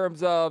game in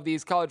terms of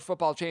these college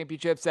football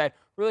championships that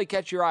really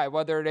catch your eye,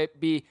 whether it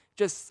be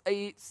just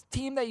a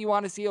team that you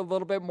want to see a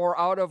little bit more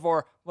out of or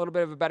a little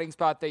bit of a betting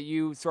spot that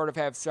you sort of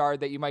have starred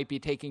that you might be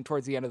taking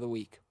towards the end of the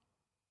week?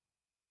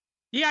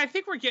 Yeah, I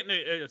think we're getting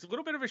a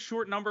little bit of a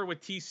short number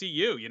with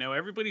TCU.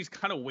 Everybody's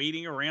kind of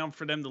waiting around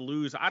for them to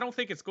lose. I don't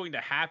think it's going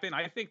to happen.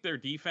 I think their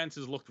defense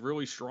has looked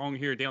really strong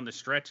here down the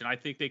stretch, and I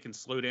think they can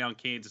slow down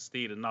Kansas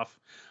State enough,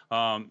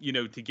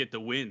 to get the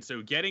win.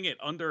 So getting it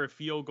under a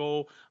field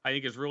goal, I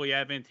think, is really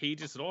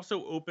advantageous. It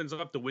also opens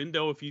up the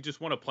window if you just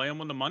want to play them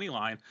on the money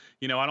line.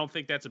 I don't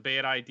think that's a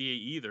bad idea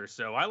either.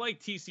 So I like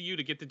TCU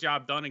to get the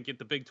job done and get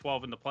the Big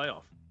 12 in the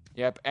playoff.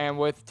 Yep, and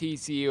with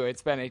TCU,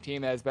 it's been a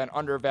team that has been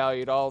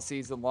undervalued all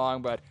season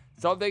long, but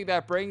something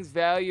that brings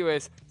value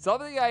is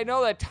something I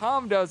know that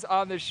Tom does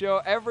on the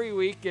show every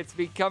week. It's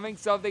becoming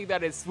something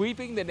that is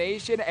sweeping the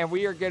nation, and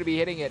we are going to be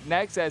hitting it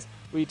next as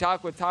we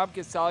talk with Tom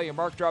Casale and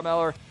Mark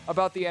Drummeller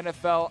about the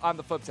NFL on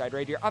the flip side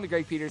right here on the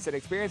Greg Peterson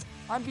Experience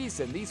on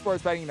VSiN, the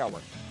Sports Betting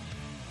Network.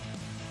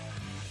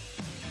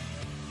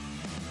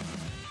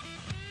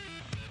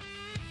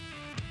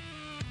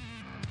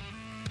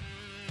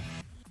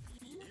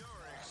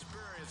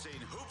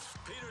 Hoops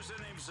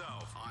Peterson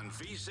himself on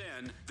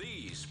VSiN,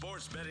 the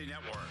Sports Betting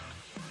Network.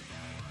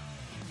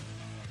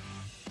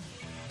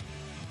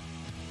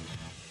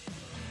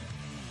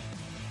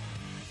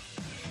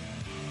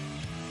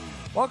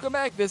 Welcome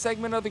back. This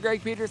segment of the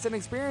Greg Peterson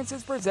Experience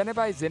is presented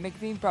by Zyn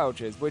Nicotine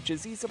Pouches, which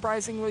is the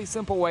surprisingly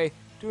simple way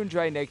to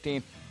enjoy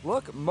nicotine.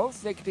 Look,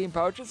 most nicotine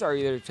pouches are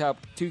either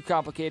too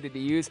complicated to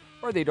use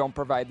or they don't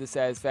provide the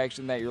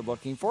satisfaction that you're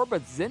looking for,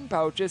 but Zyn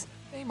pouches,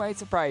 they might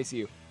surprise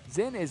you.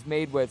 Zyn is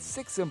made with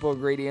 6 simple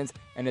ingredients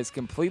and is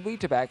completely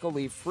tobacco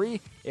leaf free.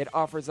 It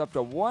offers up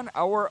to 1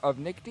 hour of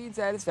nicotine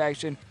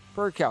satisfaction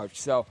per couch.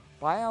 So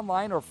buy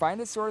online or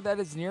find a store that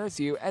is nearest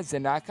you at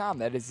Zyn.com.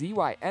 That is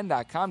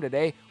ZYN.com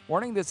today.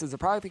 Warning, this is a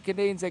product that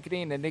contains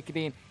nicotine, and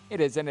nicotine, it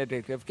is an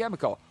addictive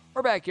chemical.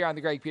 We're back here on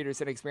the Greg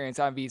Peterson Experience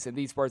on VSiN,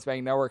 the Sports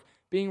Betting Network,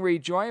 being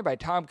rejoined by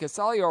Tom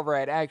Casale over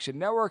at Action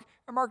Network,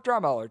 and Mark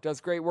Drummeller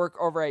does great work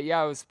over at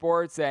Yahoo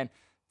Sports. And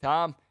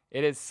Tom,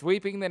 it is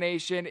sweeping the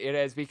nation. It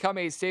has become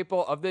a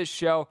staple of this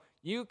show.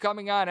 You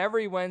coming on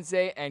every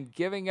Wednesday and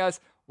giving us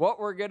what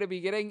we're going to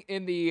be getting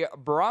in the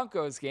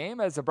Broncos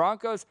game. As the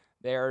Broncos,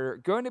 they're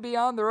going to be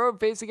on the road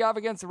facing off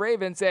against the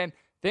Ravens, and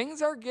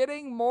things are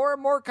getting more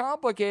and more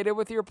complicated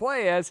with your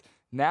play as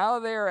now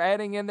they're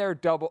adding in their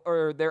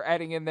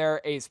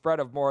a spread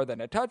of more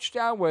than a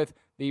touchdown, with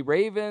the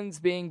Ravens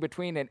being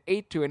between an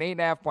 8 to an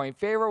 8.5 point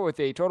favorite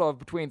with a total of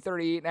between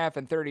 38.5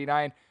 and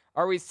 39.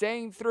 Are we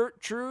staying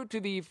true to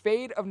the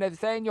fate of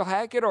Nathaniel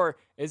Hackett, or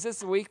is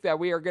this a week that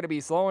we are going to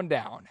be slowing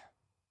down?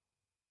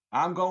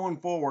 I'm going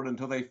forward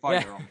until they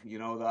fire him.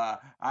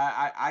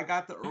 I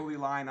got the early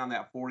line on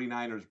that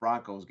 49ers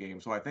Broncos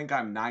game, so I think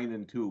I'm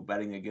 9-2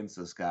 betting against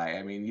this guy.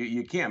 I mean,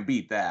 you can't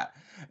beat that.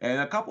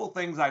 And a couple of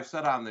things I've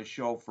said on this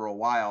show for a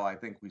while, I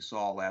think we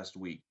saw last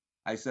week.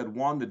 I said,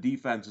 one, the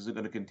defense isn't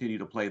going to continue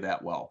to play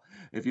that well.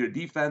 If you're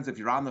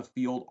on the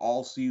field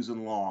all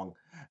season long,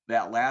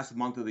 that last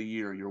month of the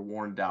year, you're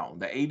worn down.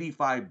 The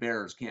 85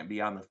 Bears can't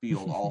be on the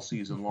field all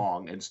season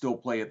long and still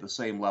play at the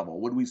same level.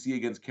 What did we see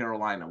against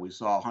Carolina? We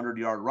saw a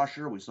 100-yard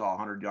rusher. We saw a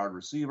 100-yard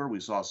receiver. We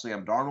saw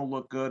Sam Darnold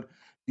look good.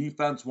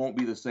 Defense won't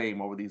be the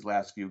same over these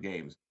last few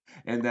games.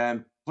 And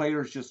then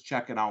players just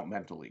checking out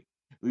mentally.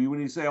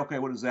 When you say, okay,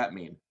 what does that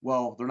mean?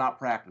 Well, they're not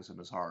practicing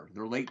as hard.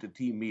 They're late to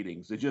team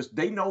meetings.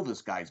 They know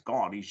this guy's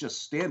gone. He's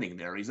just standing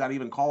there. He's not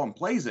even calling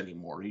plays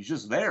anymore. He's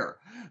just there.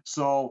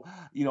 So,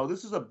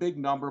 this is a big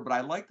number, but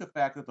I like the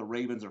fact that the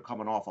Ravens are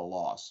coming off a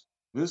loss.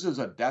 This is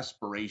a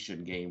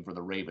desperation game for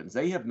the Ravens.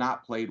 They have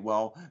not played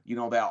well.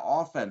 That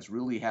offense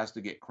really has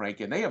to get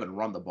cranking. They haven't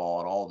run the ball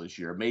at all this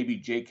year. Maybe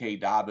J.K.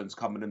 Dobbins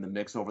coming in the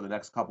mix over the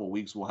next couple of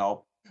weeks will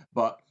help.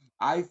 But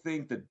I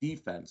think the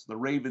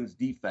Ravens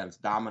defense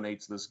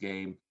dominates this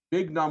game.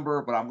 Big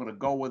number, but I'm going to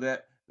go with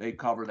it. They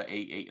cover the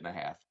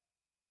 8.5.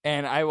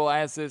 And I will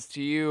ask this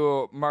to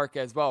you, Mark,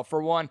 as well.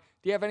 For one,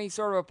 do you have any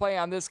sort of a play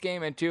on this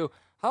game? And two,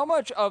 how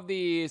much of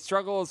the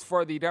struggles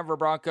for the Denver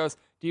Broncos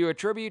do you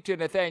attribute to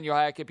Nathaniel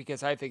Hackett?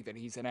 Because I think that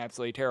he's an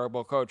absolutely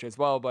terrible coach as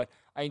well. But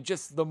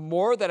the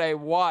more that I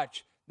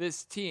watch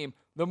this team,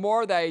 the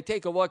more that I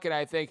take a look and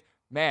I think,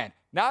 man,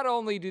 not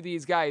only do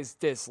these guys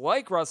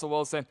dislike Russell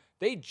Wilson,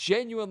 they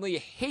genuinely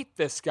hate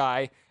this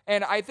guy.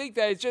 And I think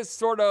that it's just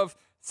sort of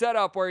set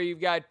up where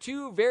you've got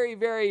two very,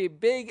 very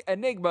big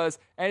enigmas,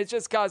 and it's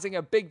just causing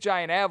a big,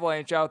 giant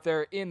avalanche out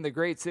there in the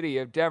great city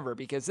of Denver,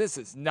 because this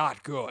is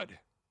not good.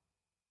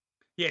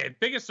 Yeah,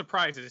 biggest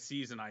surprise of the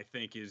season, I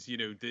think, is,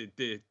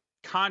 the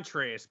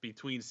contrast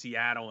between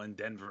Seattle and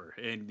Denver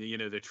and,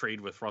 the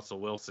trade with Russell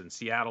Wilson.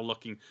 Seattle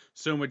looking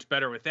so much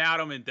better without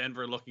him and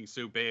Denver looking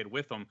so bad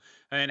with him.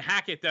 And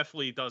Hackett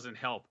definitely doesn't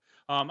help.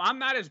 I'm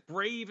not as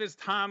brave as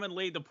Tom and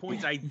laid the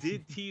points. I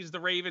did tease the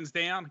Ravens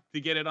down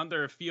to get it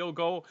under a field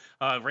goal.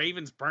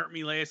 Ravens burnt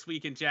me last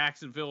week in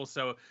Jacksonville,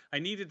 so I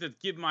needed to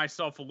give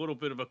myself a little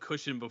bit of a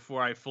cushion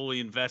before I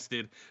fully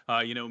invested.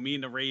 Me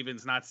and the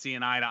Ravens not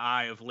seeing eye to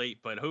eye of late,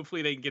 but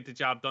hopefully they can get the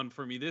job done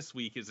for me this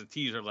week as a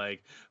teaser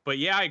leg. But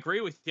yeah, I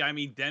agree with you. I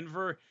mean,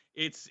 Denver,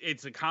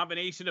 it's a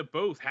combination of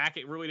both.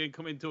 Hackett really didn't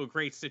come into a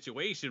great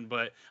situation,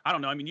 but I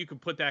don't know. I mean, you can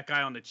put that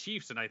guy on the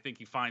Chiefs, and I think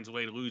he finds a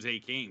way to lose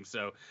 8 games.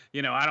 So,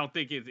 I don't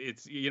think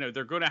it's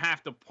they're going to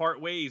have to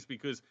part ways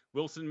because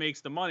Wilson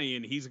makes the money,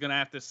 and he's going to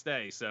have to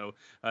stay. So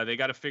they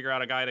got to figure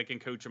out a guy that can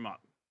coach him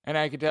up. And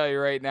I can tell you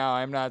right now,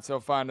 I'm not so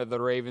fond of the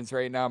Ravens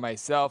right now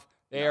myself.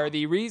 They are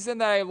the reason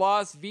that I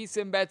lost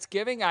VSiN Bets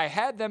Giving. I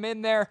had them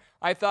in there.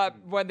 I thought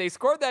when they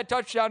scored that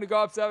touchdown to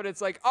go up 7,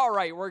 it's like, all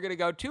right, we're going to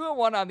go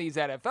 2-1 on these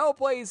NFL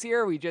plays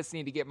here. We just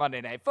need to get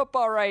Monday Night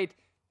Football right.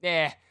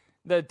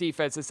 The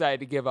defense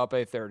decided to give up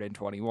a 3rd and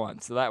 21.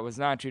 So that was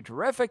not too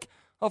terrific.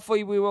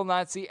 Hopefully we will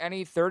not see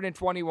any 3rd and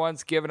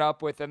 21s given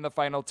up within the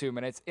final 2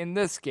 minutes in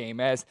this game.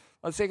 As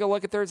let's take a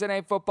look at Thursday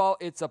Night Football.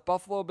 It's the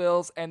Buffalo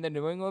Bills and the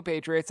New England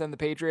Patriots. And the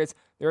Patriots,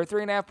 they're a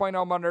 3.5-point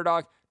home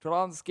underdog. Total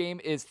on this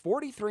game is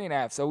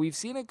 43.5. So we've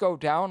seen it go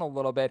down a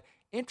little bit.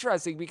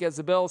 Interesting because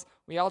the Bills,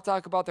 we all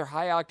talk about their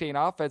high-octane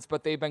offense,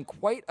 but they've been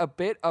quite a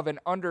bit of an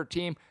under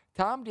team.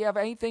 Tom, do you have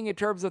anything in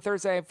terms of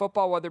Thursday Night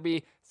Football, whether it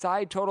be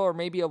side, total, or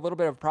maybe a little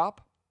bit of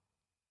prop?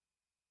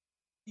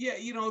 Yeah,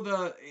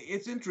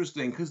 it's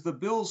interesting because the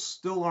Bills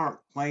still aren't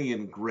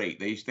playing great.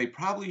 They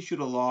probably should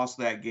have lost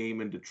that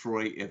game in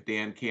Detroit if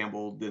Dan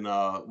Campbell didn't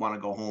want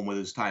to go home with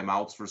his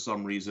timeouts for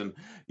some reason.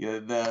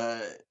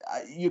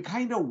 You're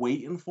kind of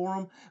waiting for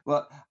him,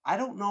 but I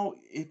don't know.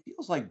 It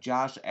feels like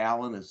Josh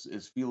Allen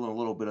is feeling a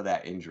little bit of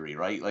that injury,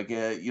 right? Like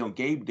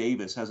Gabe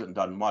Davis hasn't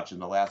done much in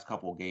the last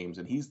couple of games,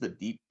 and he's the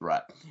deep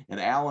threat, and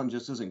Allen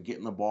just isn't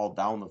getting the ball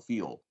down the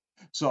field.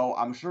 So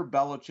I'm sure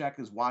Belichick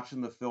is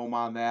watching the film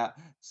on that,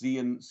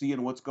 seeing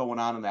what's going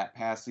on in that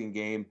passing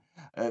game.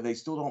 They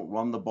still don't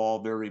run the ball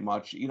very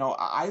much.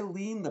 I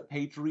lean the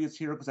Patriots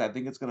here because I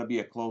think it's going to be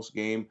a close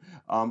game.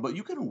 But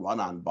you can run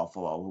on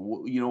Buffalo.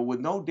 With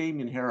no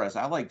Damian Harris,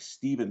 I like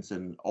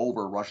Stevenson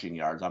over rushing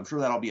yards. I'm sure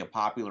that'll be a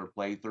popular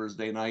play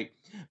Thursday night.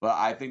 But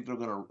I think they're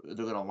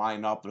gonna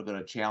line up. They're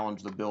gonna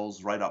challenge the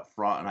Bills right up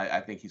front, and I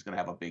think he's gonna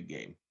have a big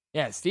game.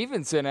 Yeah,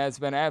 Stevenson has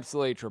been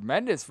absolutely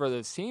tremendous for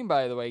this team,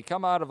 by the way.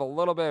 Come out of a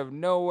little bit of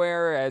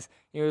nowhere as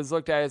he was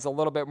looked at as a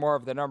little bit more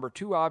of the number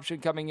 2 option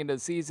coming into the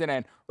season.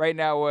 And right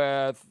now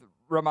with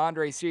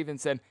Ramondre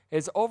Stevenson,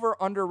 his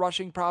over-under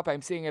rushing prop,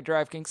 I'm seeing at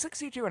DraftKings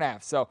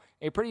 62.5. So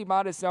a pretty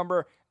modest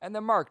number. And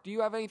then, Mark, do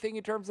you have anything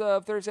in terms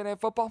of Thursday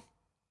Night Football?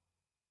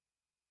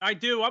 I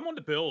do. I'm on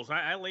the Bills.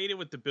 I laid it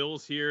with the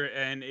Bills here,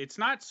 and it's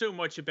not so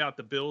much about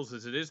the Bills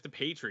as it is the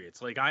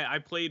Patriots. Like, I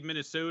played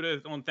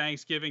Minnesota on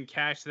Thanksgiving,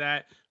 cashed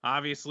that.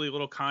 Obviously, a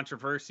little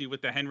controversy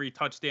with the Henry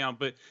touchdown.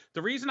 But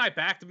the reason I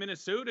backed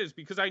Minnesota is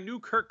because I knew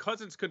Kirk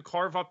Cousins could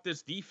carve up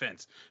this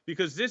defense,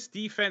 because this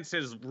defense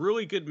has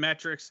really good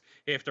metrics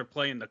after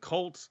playing the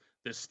Colts,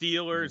 the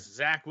Steelers,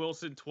 Zach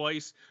Wilson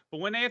twice. But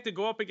when they have to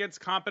go up against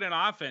competent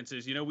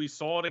offenses, we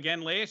saw it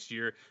again last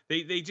year,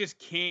 they just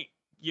can't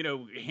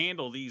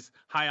handle these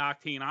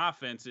high-octane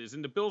offenses.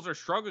 And the Bills are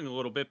struggling a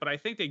little bit, but I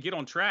think they get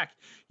on track.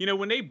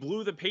 When they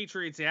blew the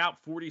Patriots out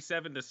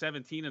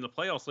 47-17 in the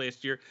playoffs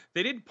last year,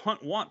 they didn't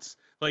punt once.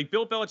 Like,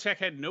 Bill Belichick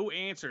had no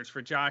answers for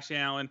Josh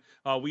Allen.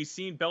 We've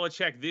seen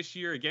Belichick this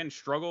year, again,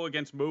 struggle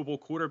against mobile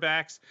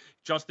quarterbacks.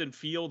 Justin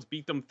Fields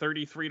beat them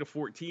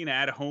 33-14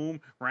 at home,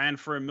 ran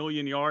for 1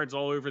 million yards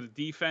all over the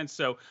defense.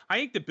 So I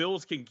think the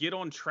Bills can get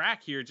on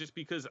track here just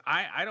because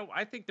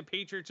I think the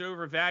Patriots are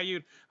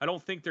overvalued. I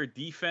don't think their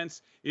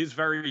defense is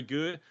very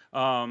good.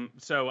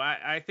 So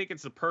I think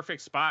it's the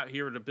perfect spot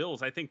here at the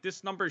Bills. I think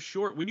this number is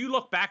short. When you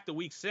look back to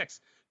week 6,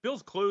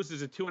 Bills closed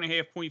as a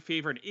 2.5-point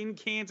favorite in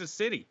Kansas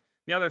City.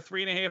 Now they're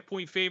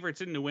 3.5-point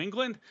favorites in New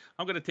England.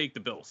 I'm going to take the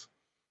Bills.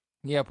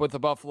 Yep, with the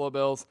Buffalo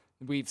Bills,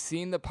 we've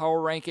seen the power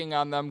ranking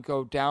on them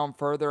go down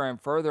further and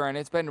further, and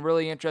it's been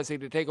really interesting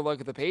to take a look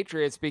at the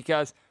Patriots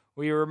because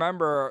we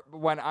remember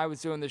when I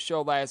was doing the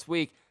show last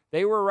week,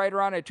 they were right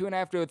around a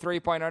 2.5 to a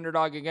 3-point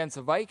underdog against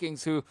the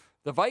Vikings, who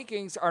the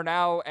Vikings are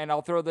now, and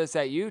I'll throw this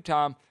at you,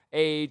 Tom,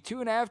 a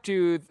 2.5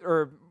 to,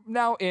 or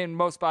now in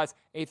most spots,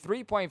 a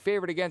 3-point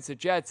favorite against the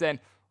Jets. And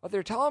what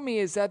they're telling me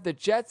is that the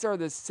Jets are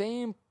the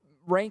same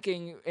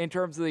ranking in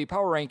terms of the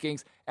power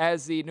rankings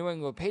as the New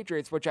England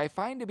Patriots, which I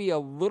find to be a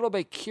little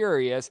bit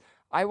curious.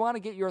 I want to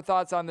get your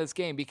thoughts on this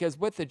game because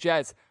with the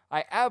Jets,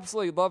 I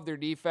absolutely love their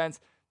defense.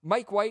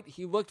 Mike White,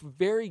 he looked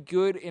very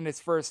good in his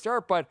first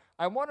start, but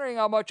I'm wondering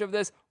how much of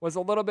this was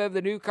a little bit of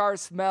the new car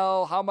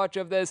smell, how much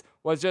of this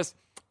was just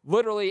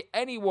literally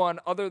anyone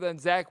other than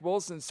Zach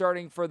Wilson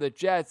starting for the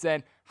Jets,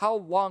 and how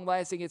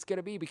long-lasting it's going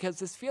to be because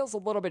this feels a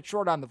little bit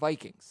short on the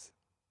Vikings.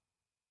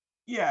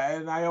 Yeah,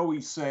 and I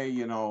always say,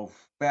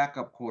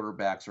 backup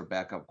quarterbacks are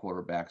backup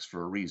quarterbacks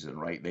for a reason,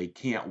 right? They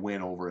can't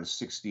win over a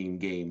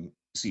 16-game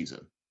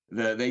season.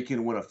 They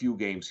can win a few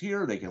games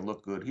here. They can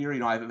look good here.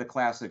 The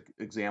classic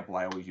example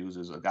I always use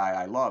is a guy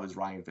I love is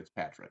Ryan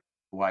Fitzpatrick,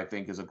 who I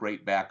think is a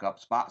great backup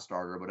spot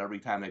starter, but every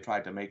time they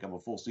tried to make him a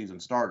full season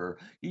starter,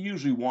 he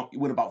usually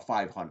win about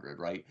 500,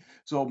 right?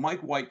 So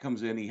Mike White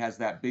comes in, he has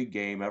that big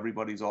game,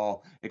 everybody's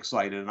all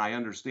excited, and I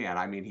understand.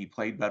 I mean, he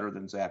played better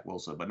than Zach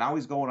Wilson, but now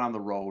he's going on the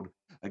road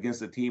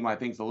against a team I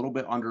think is a little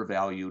bit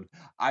undervalued.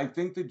 I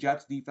think the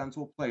Jets defense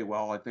will play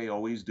well like they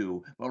always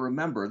do, but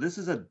remember, this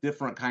is a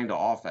different kind of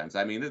offense.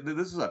 I mean,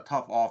 this is a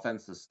tough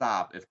offense to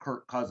stop if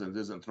Kirk Cousins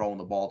isn't throwing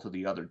the ball to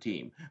the other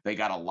team. They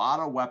got a lot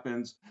of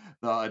weapons.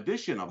 The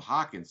addition of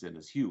Hockenson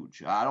is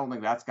huge. I don't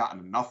think that's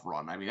gotten enough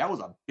run. I mean, that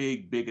was a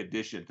big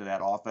addition to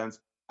that offense.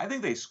 I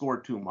think they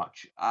scored too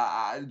much.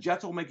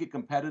 Jets will make it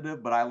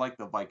competitive, but I like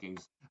the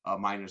Vikings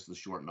minus the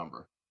short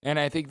number. And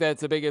I think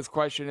that's the biggest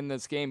question in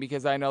this game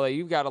because I know that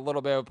you've got a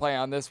little bit of a play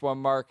on this one,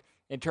 Mark.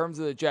 In terms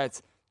of the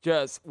Jets,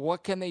 just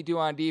what can they do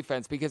on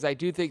defense? Because I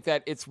do think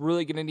that it's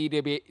really going to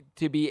need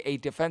to be a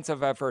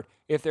defensive effort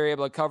if they're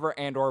able to cover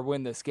and or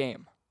win this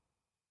game.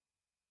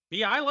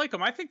 Yeah, I like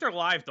them. I think they're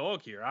live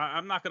dog here.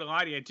 I'm not going to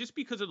lie to you. Just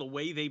because of the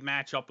way they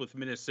match up with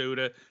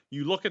Minnesota,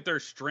 you look at their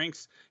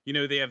strengths,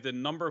 they have the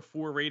number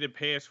 4 rated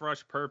pass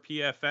rush per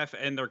PFF,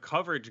 and their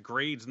coverage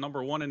grades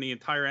number 1 in the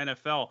entire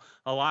NFL,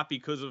 a lot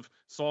because of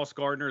Sauce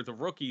Gardner, the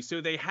rookie.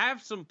 So they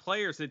have some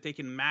players that they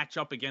can match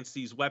up against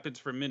these weapons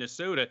from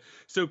Minnesota.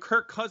 So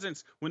Kirk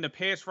Cousins, when the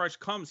pass rush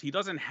comes, he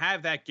doesn't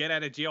have that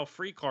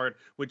get-out-of-jail-free card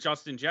with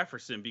Justin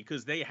Jefferson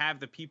because they have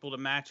the people to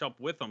match up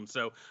with them.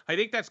 So I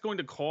think that's going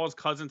to cause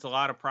Cousins a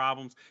lot of problems.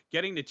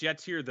 Getting the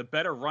Jets here, the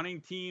better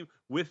running team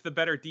with the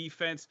better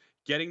defense,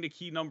 getting the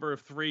key number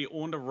of 3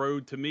 on the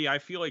road, to me, I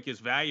feel like is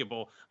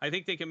valuable. I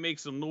think they can make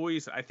some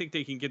noise. I think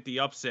they can get the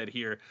upset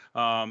here.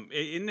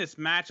 In this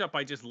matchup,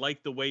 I just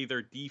like the way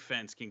their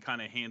defense can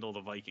kind of handle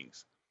the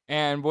Vikings.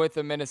 And with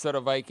the Minnesota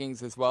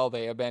Vikings as well,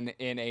 they have been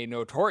in a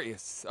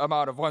notorious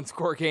amount of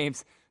one-score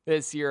games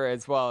this year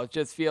as well. It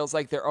just feels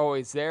like they're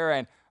always there.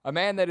 And a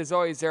man that is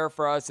always there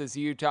for us is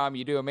you, Tom.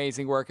 You do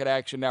amazing work at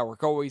Action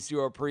Network. Always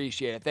do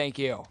appreciate it. Thank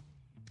you.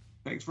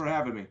 Thanks for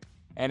having me.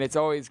 And it's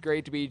always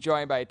great to be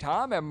joined by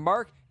Tom. And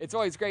Mark, it's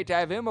always great to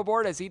have him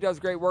aboard as he does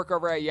great work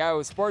over at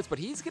Yahoo Sports. But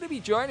he's going to be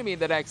joining me in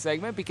the next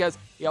segment because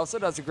he also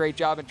does a great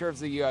job in terms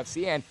of the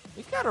UFC. And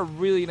we've got a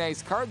really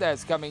nice card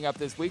that's coming up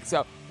this week.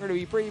 So we're going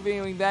to be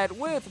previewing that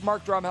with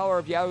Mark Drumheller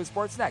of Yahoo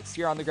Sports next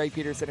here on the Greg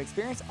Peterson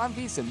Experience on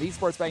VSiN, the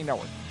Sports Betting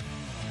Network.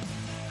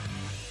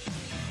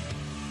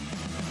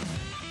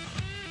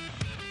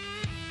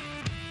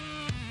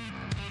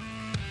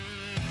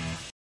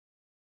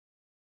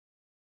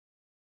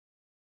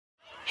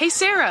 Hey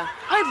Sarah,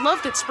 I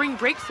love that spring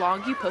break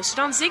vlog you posted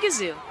on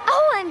Zigazoo.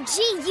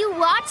 OMG, you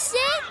watched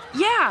it?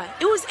 Yeah,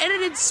 it was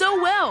edited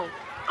so well.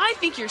 I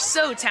think you're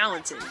so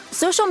talented.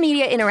 Social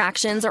media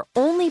interactions are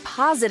only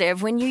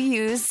positive when you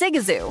use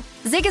Zigazoo.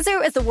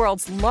 Zigazoo is the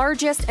world's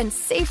largest and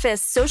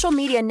safest social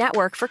media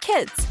network for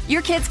kids.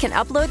 Your kids can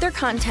upload their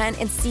content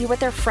and see what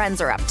their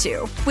friends are up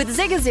to. With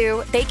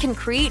Zigazoo, they can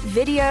create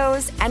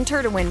videos,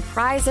 enter to win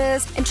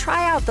prizes, and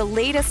try out the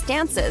latest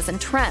dances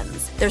and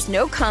trends. There's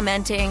no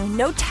commenting,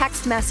 no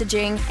text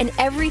messaging, and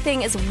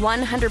everything is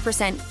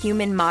 100%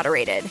 human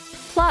moderated.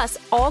 Plus,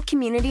 all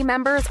community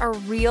members are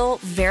real,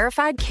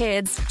 verified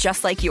kids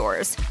just like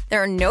yours.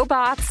 There are no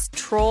bots,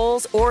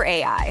 trolls, or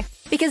AI.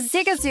 Because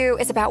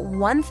Zigazoo is about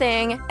one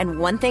thing and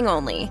one thing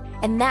only,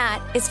 and that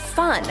is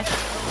fun.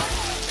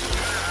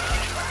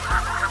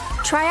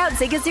 Try out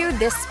Zigazoo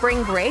this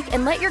spring break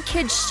and let your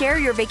kids share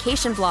your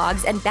vacation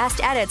vlogs and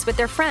best edits with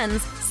their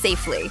friends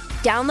safely.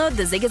 Download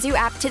the Zigazoo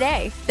app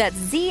today. That's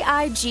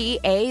Zigazoo.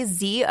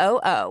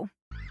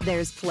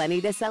 There's plenty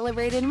to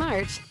celebrate in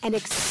March and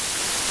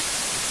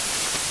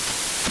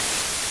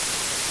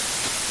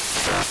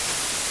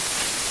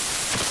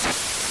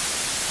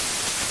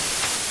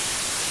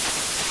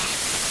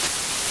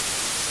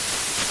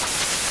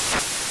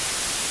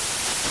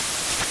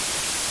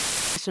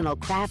National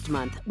Craft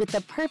Month with the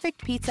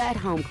perfect pizza at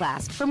home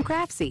class from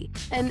Craftsy.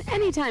 And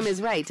anytime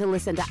is right to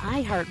listen to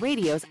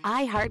iHeartRadio's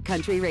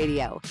iHeartCountry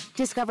Radio.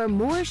 Discover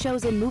more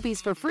shows and movies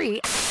for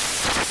free.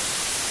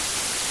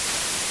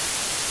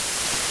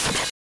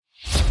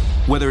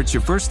 Whether it's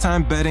your first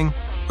time betting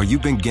or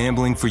you've been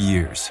gambling for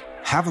years,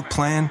 have a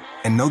plan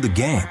and know the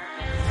game.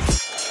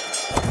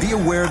 Be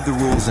aware of the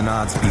rules and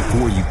odds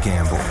before you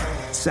gamble.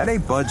 Set a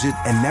budget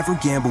and never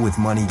gamble with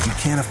money you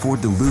can't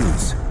afford to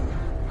lose.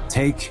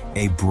 Take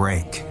a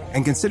break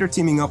and consider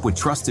teaming up with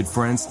trusted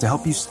friends to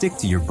help you stick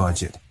to your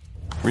budget.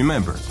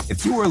 Remember,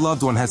 if you or a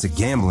loved one has a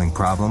gambling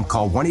problem,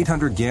 call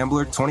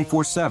 1-800-GAMBLER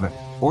 24/7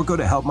 or go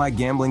to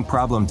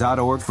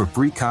helpmygamblingproblem.org for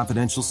free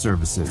confidential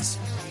services.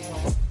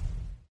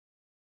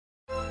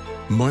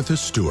 Martha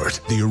Stewart,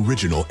 the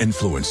original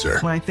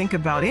influencer. When I think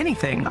about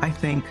anything, I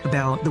think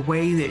about the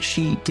way that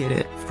she did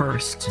it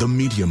first. The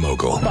media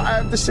mogul.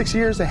 5 to 6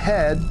 years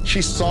ahead,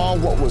 she saw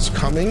what was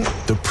coming.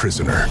 The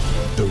prisoner.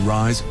 The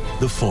rise,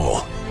 the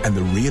fall, and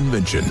the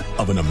reinvention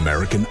of an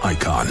American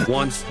icon.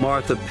 Once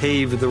Martha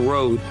paved the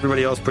road,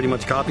 everybody else pretty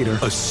much copied her.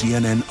 A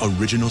CNN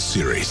original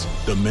series,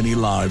 The Many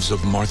Lives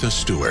of Martha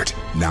Stewart,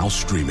 now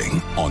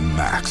streaming on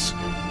Max.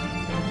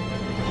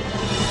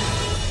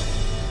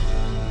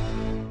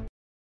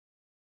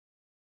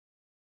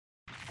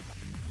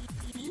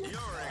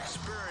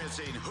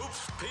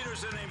 Hoops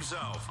Peterson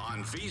himself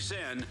on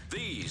VSiN,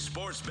 the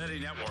Sports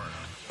Betting Network.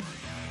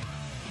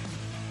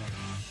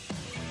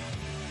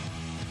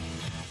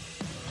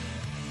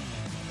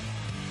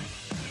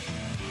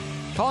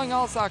 Calling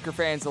all soccer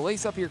fans to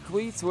lace up your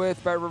cleats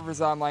with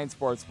BetRivers Online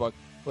Sportsbook.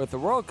 With the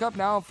World Cup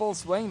now in full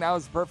swing, now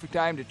is the perfect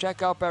time to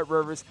check out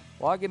BetRivers.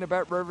 Log into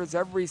BetRivers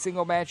every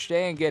single match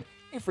day and get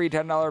a free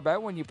 $10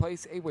 bet when you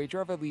place a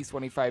wager of at least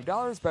 $25.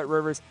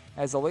 BetRivers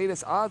has the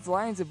latest odds,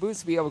 lines, and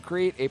boosts to be able to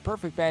create a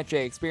perfect match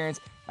day experience.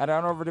 Head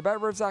on over to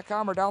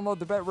BetRivers.com or download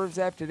the BetRivers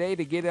app today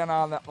to get in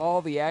on all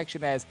the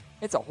action, as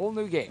it's a whole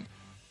new game.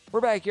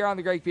 We're back here on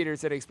the Greg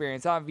Peterson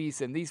Experience on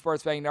VSiN, the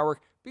Sports Betting Network,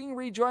 being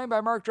rejoined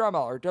by Mark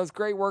Drummeller. Does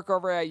great work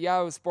over at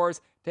Yahoo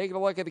Sports, taking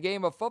a look at the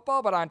game of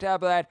football, but on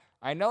top of that,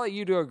 I know that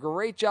you do a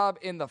great job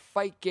in the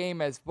fight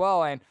game as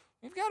well, and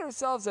we've got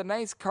ourselves a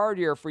nice card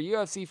here for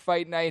UFC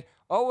Fight Night.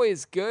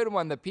 Always good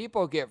when the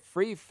people get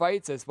free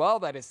fights as well.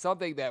 That is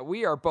something that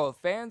we are both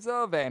fans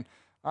of, and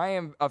I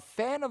am a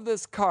fan of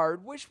this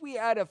card. Wish we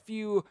had a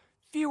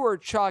fewer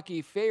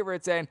chalky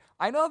favorites, and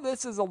I know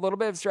this is a little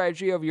bit of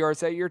strategy of yours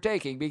that you're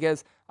taking,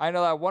 because I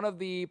know that one of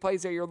the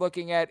plays that you're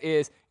looking at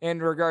is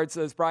in regards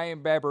to this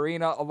Brian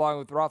Barberena along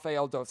with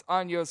Rafael Dos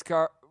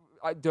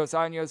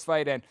Anjos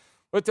fight, and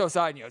with Dos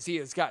Anjos, he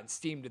has gotten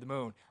steamed to the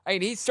moon. I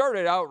mean, he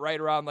started out right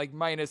around like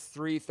minus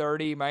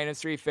 330,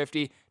 minus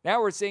 350.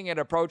 Now we're seeing it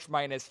approach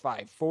minus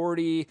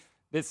 540.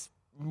 This,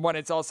 when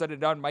it's all said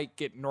and done, might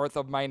get north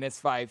of minus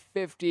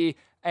 550.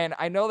 And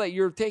I know that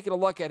you're taking a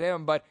look at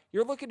him, but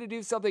you're looking to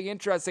do something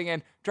interesting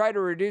and try to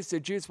reduce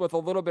the juice with a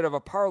little bit of a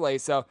parlay.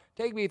 So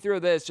take me through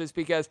this, just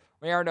because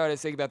we are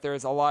noticing that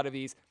there's a lot of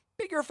these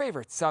bigger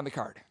favorites on the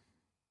card.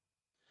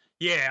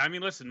 Yeah, I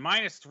mean, listen,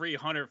 minus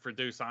 300 for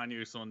Dos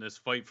Anjos on this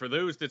fight. For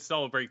those that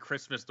celebrate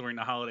Christmas during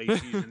the holiday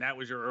season, that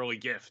was your early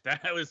gift.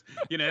 That was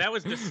the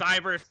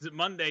Cyber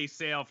Monday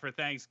sale for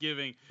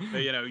Thanksgiving.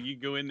 You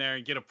go in there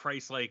and get a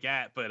price like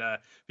that.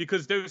 But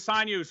because Dos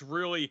Anjos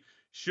really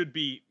should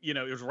be, it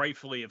was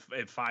rightfully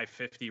at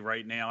 550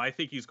 right now. I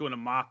think he's going to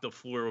mop the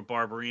floor with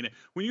Barberena.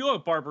 When you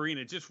look at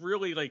Barberena, just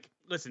really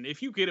listen,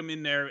 if you get him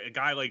in there, a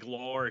guy like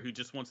Lawler who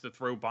just wants to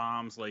throw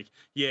bombs, can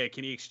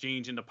he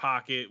exchange in the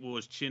pocket? Will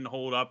his chin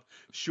hold up?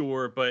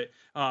 Sure. But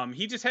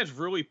he just has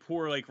really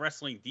poor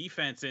wrestling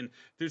defense. And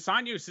Dos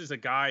Anjos is a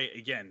guy,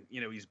 again,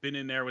 he's been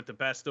in there with the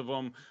best of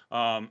them,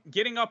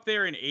 getting up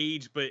there in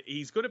age, but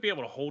he's going to be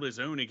able to hold his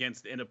own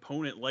against an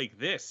opponent like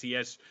this. He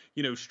has,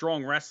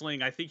 strong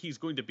wrestling. I think he's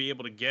going to be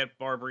able to get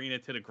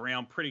Barberena to the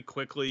ground pretty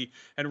quickly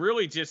and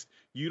really just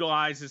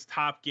utilize his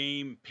top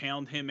game,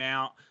 pound him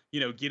out,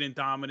 get in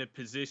dominant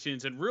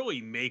positions and really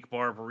make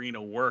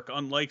Barberena work,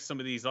 unlike some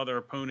of these other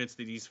opponents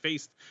that he's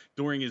faced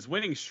during his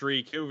winning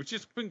streak, who've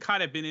just been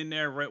in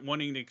there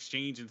wanting to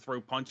exchange and throw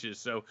punches.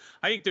 So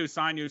I think Dos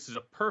Anjos is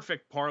a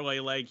perfect parlay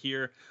leg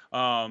here.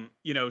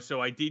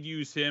 So I did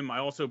use him. I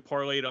also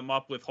parlayed him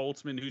up with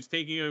Holtzman, who's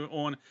taking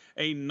on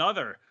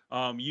another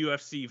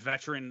UFC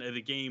veteran of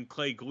the game,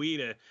 Clay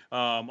Guida.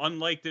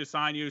 Unlike Dos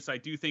Anjos, I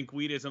do think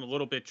Guida is in a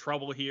little bit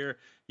trouble here.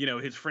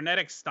 His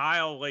frenetic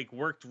style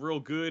worked real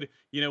good,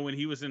 when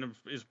he was in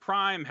his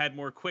prime, had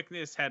more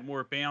quickness, had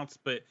more bounce.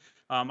 But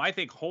I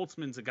think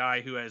Holtzman's a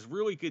guy who has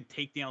really good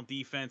takedown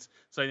defense.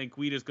 So I think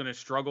Guida's going to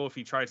struggle if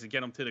he tries to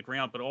get him to the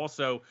ground. But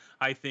also,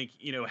 I think,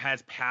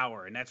 has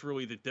power. And that's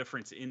really the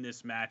difference in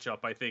this matchup.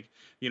 I think,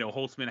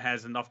 Holtzman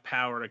has enough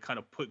power to kind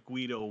of put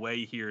Guida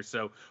away here.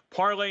 So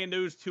parlaying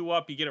those two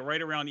up, you get it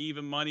right around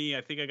even money.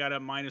 I think I got a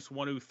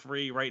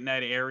 -103 right in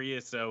that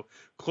area. So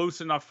close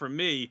enough for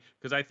me,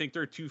 because I think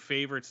they're two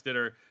favorites that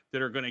are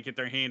going to get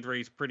their hand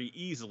raised pretty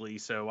easily.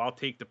 So I'll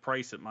take the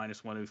price at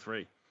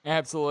 -103.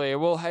 Absolutely.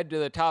 We'll head to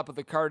the top of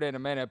the card in a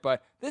minute,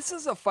 but this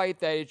is a fight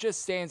that it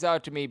just stands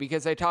out to me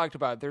because I talked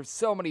about it. There's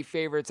so many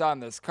favorites on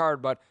this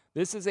card, but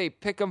this is a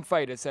pick'em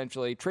fight,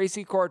 essentially.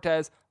 Tracy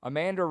Cortez,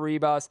 Amanda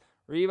Ribas.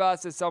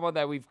 Ribas is someone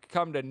that we've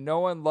come to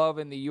know and love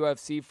in the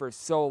UFC for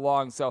so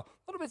long, so a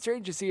little bit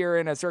strange to see her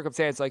in a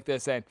circumstance like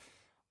this, and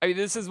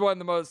this is one of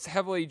the most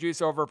heavily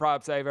juiced over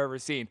props I've ever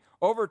seen.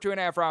 Over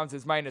 2.5 rounds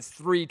is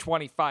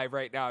 -325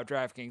 right now at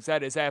DraftKings.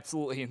 That is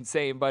absolutely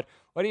insane, but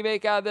what do you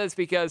make out of this?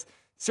 Because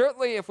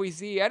certainly, if we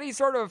see any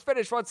sort of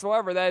finish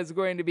whatsoever, that is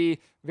going to be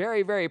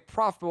very, very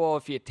profitable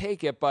if you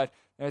take it. But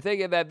they're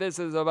thinking that this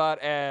is about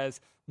as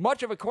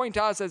much of a coin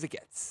toss as it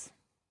gets.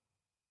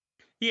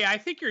 Yeah, I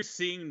think you're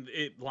seeing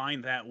it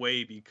lined that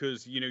way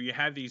because, you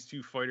have these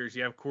two fighters.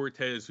 You have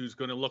Cortez, who's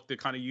going to look to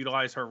kind of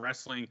utilize her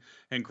wrestling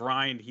and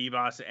grind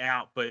Ribas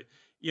out. But,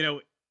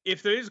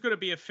 if there is going to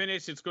be a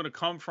finish, it's going to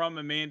come from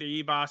Amanda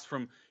Ribas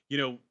from,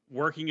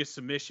 working a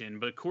submission.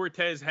 But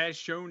Cortez has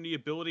shown the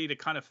ability to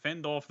kind of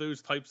fend off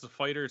those types of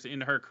fighters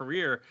in her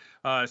career.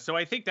 So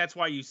I think that's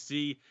why you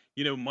see,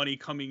 money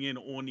coming in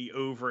on the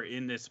over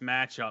in this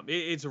matchup.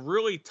 It's a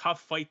really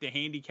tough fight to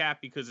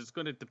handicap because it's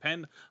going to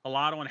depend a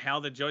lot on how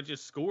the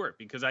judges score it.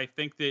 Because I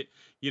think that,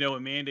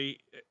 Amanda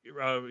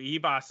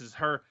Ribas is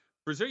her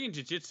Brazilian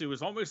Jiu-Jitsu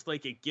is almost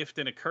like a gift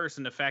and a curse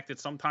in the fact that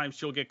sometimes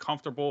she'll get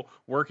comfortable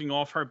working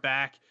off her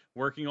back,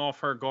 working off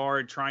her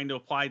guard, trying to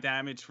apply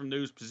damage from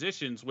those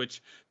positions,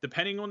 which,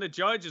 depending on the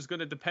judge, is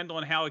going to depend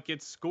on how it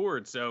gets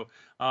scored. So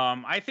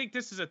I think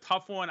this is a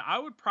tough one. I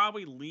would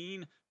probably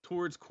lean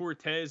towards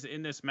Cortez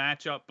in this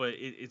matchup, but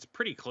it's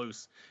pretty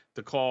close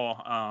to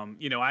call.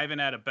 I haven't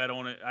had a bet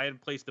on it. I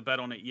haven't placed a bet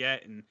on it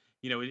yet. And,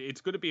 it's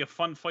going to be a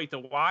fun fight to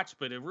watch,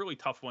 but a really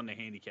tough one to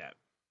handicap.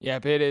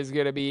 Yep, it is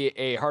going to be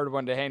a hard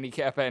one to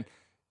handicap, and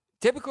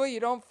typically you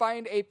don't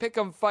find a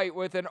pick'em fight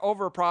with an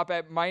over prop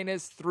at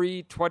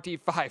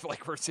 -325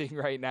 like we're seeing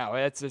right now.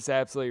 That's just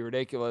absolutely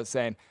ridiculous,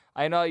 and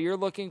I know you're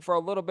looking for a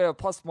little bit of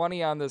plus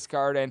money on this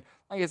card, and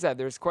like I said,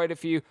 there's quite a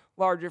few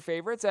larger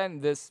favorites,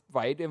 and this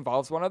fight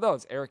involves one of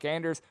those. Eric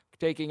Anders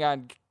taking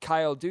on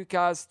Kyle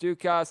Dukas.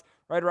 Dukas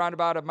right around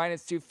about a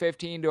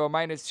 -215 to a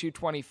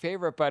 -220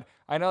 favorite, but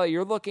I know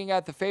you're looking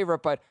at the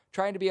favorite, but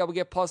trying to be able to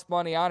get plus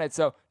money on it.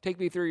 So take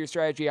me through your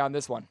strategy on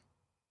this one.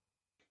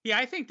 Yeah,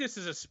 I think this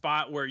is a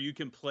spot where you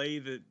can play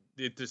the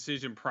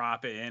decision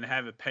prop and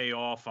have it pay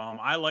off.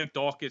 I like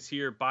Daukaus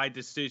here by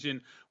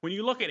decision. When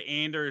you look at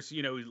Anders,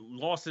 he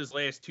lost his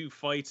last two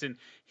fights, and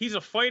he's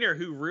a fighter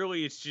who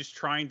really is just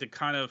trying to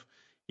kind of,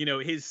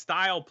 his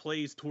style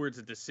plays towards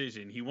a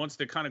decision. He wants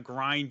to kind of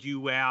grind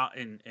you out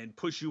and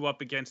push you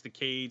up against the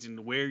cage and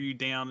wear you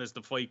down as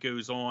the fight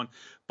goes on.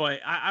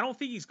 But I don't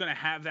think he's going to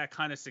have that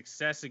kind of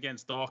success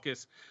against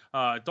Daukaus.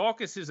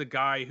 Daukaus is a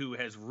guy who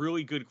has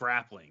really good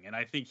grappling, and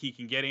I think he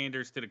can get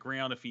Anders to the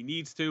ground if he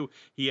needs to.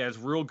 He has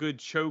real good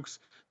chokes.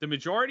 The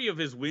majority of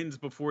his wins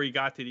before he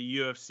got to the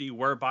UFC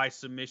were by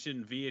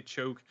submission via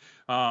choke.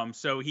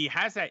 So he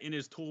has that in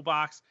his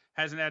toolbox.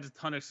 Hasn't had a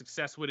ton of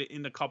success with it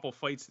in the couple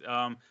fights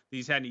that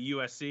he's had in the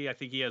UFC. I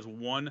think he has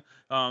one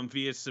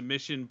via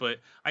submission, but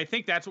I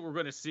think that's what we're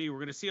going to see. We're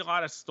going to see a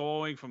lot of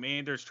stalling from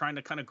Anders trying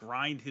to kind of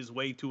grind his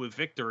way to a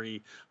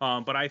victory.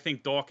 But I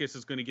think Daukaus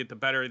is going to get the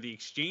better of the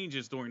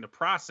exchanges during the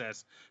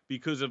process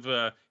because of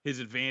his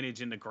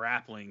advantage in the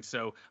grappling.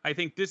 So I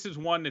think this is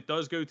one that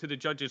does go to the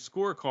judges'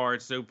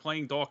 scorecards. So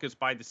playing Daukaus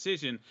by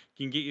decision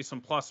can get you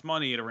some plus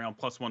money at around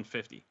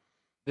 +150.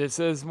 This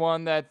is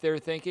one that they're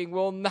thinking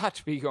will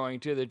not be going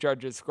to the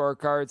judges'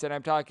 scorecards, and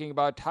I'm talking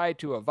about Tai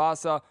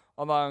Tuivasa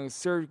along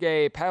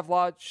Sergey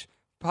Pavlich.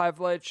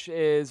 Pavlich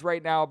is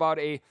right now about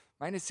a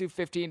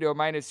 -215 to a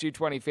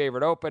 -220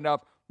 favorite. Opened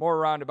up more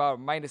around about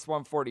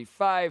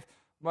 -145.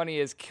 Money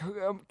is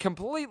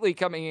completely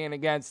coming in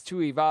against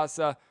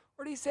Tuivasa.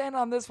 Where do you stand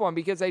on this one?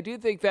 Because I do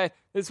think that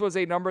this was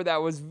a number that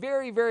was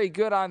very, very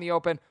good on the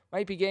open.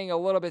 Might be getting a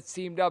little bit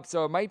steamed up,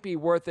 so it might be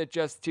worth it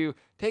just to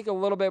take a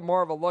little bit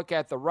more of a look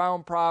at the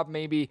round prop,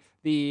 maybe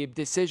the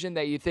decision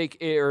that you think,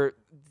 or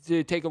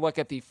to take a look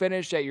at the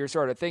finish that you're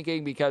sort of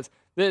thinking, because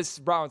this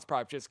rounds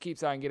prop just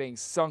keeps on getting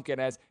sunken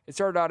as it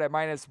started out at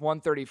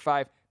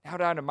 -135, now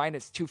down to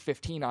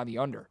 -215 on the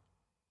under.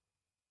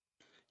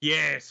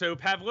 Yeah, so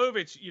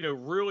Pavlovich,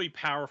 really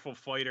powerful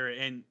fighter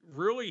and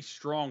really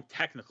strong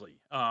technically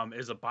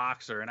as a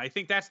boxer. And I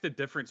think that's the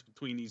difference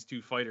between these two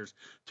fighters.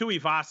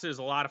 Tuivasa is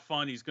a lot of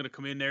fun. He's going to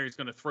come in there. He's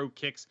going to throw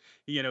kicks.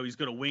 He's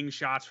going to wing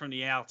shots from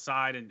the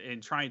outside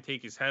and try and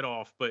take his head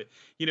off. But,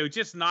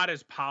 just not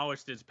as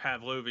polished as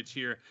Pavlovich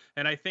here.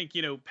 And I think,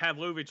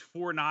 Pavlovich,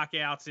 4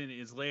 knockouts in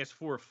his last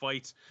 4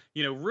 fights,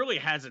 really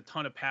has a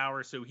ton of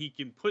power so he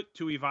can put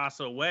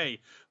Tuivasa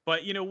away.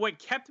 But, what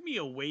kept me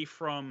away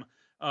from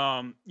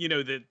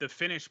the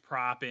finish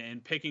prop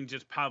and picking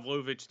just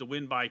Pavlovich to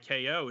win by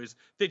KO is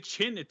the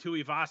chin that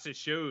Tuivasa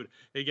showed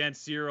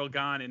against Ciryl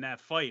Gane in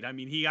that fight. I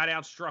mean, he got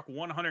outstruck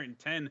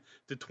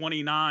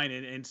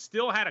 110-29 and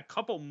still had a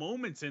couple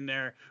moments in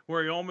there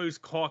where he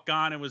almost caught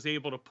Gane and was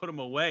able to put him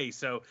away.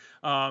 So,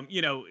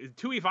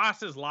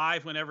 Tuivasa's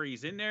live whenever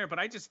he's in there, but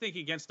I just think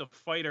against a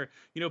fighter,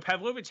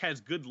 Pavlovich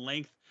has good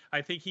length.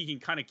 I think he can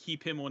kind of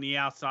keep him on the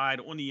outside,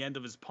 on the end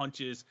of his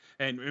punches,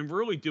 and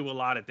really do a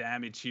lot of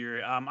damage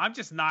here. I'm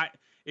just not.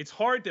 It's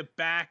hard to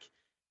back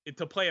it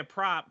to play a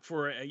prop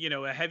for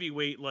a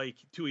heavyweight like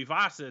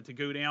Tuivasa to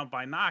go down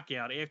by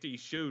knockout after he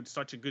showed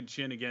such a good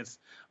chin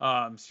against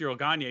Ciryl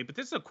Gane. But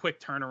this is a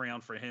quick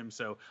turnaround for him,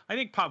 so I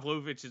think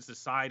Pavlovich is the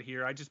side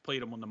here. I just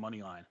played him on the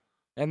money line.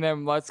 And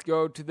then let's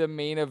go to the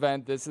main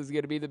event. This is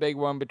going to be the big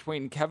one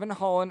between Kevin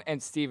Holland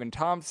and Stephen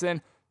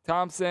Thompson.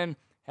 Thompson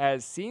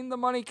has seen the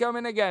money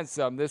coming against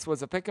him. This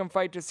was a pick'em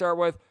fight to start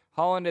with.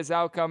 Holland is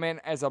out coming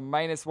as a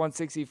minus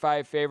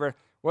 165 favorite.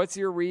 What's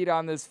your read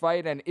on this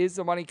fight, and is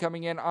the money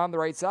coming in on the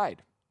right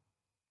side?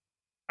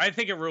 I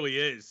think it really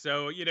is.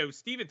 So,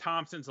 Stephen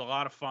Thompson's a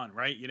lot of fun,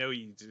 right? He's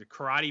a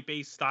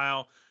karate-based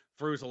style,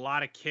 throws a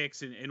lot of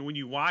kicks, and when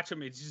you watch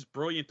him, it's just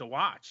brilliant to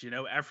watch.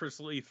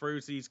 Effortlessly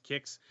throws these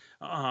kicks.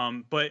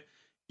 But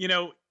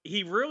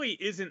he really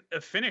isn't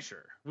a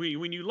finisher.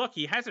 When you look,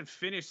 he hasn't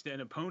finished an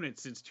opponent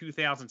since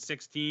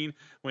 2016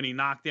 when he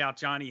knocked out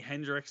Johnny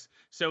Hendricks.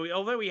 So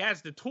although he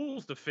has the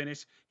tools to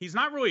finish, he's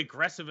not really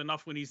aggressive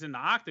enough when he's in the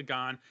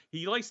octagon.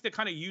 He likes to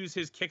kind of use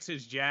his kicks,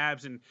 his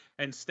jabs, and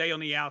stay on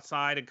the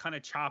outside and kind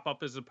of chop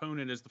up his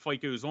opponent as the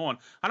fight goes on.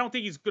 I don't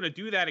think he's going to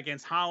do that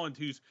against Holland,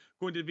 who's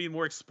going to be a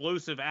more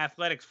explosive,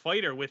 athletic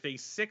fighter with a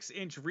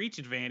 6-inch reach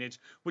advantage,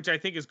 which I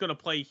think is going to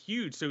play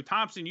huge. So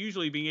Thompson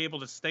usually being able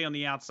to stay on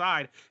the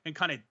outside and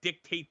kind of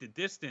dictate the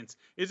distance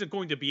isn't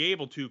going to be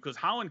able to, because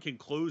Holland can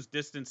close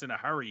distance in a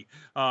hurry.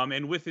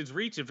 And with his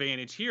reach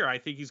advantage here, I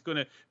think he's going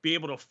to be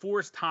able to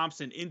force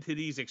Thompson into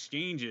these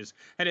exchanges.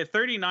 And at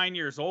 39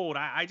 years old,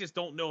 I just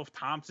don't know if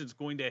Thompson's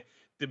going to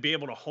be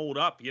able to hold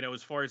up,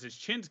 as far as his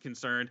chin's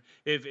concerned,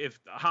 if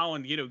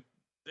Holland,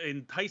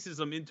 entices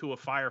him into a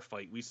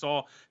firefight. We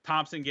saw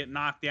Thompson get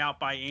knocked out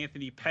by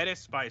Anthony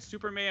Pettis by a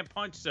Superman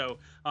punch. So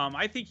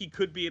I think he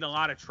could be in a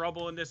lot of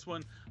trouble in this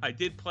one. I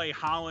did play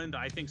Holland.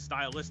 I think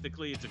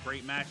stylistically it's a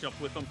great matchup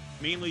with him,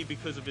 mainly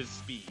because of his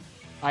speed.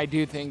 I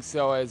do think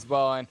so as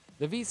well. And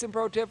the VSiN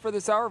pro tip for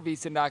this hour,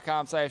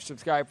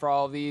 VSiN.com/subscribe for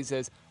all of these,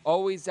 is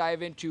always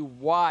dive into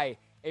why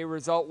a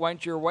result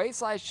went your way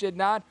 / did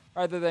not,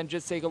 rather than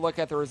just take a look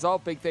at the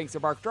result. Big thanks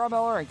to Mark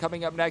Drummeller. And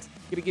coming up next, I'm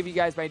going to give you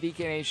guys my DK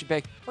Nation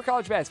pick for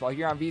college basketball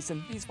here on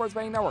VSiN, the Sports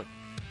Betting Network.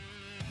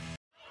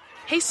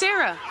 Hey,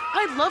 Sarah,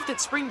 I loved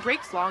that spring break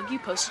vlog you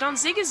posted on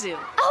Zigazoo.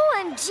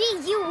 OMG,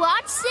 you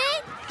watched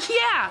it?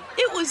 Yeah,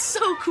 it was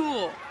so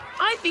cool.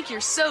 I think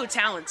you're so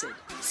talented.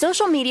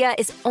 Social media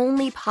is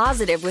only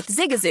positive with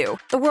Zigazoo,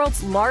 the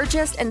world's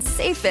largest and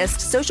safest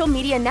social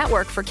media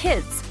network for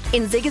kids.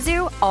 In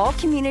Zigazoo, all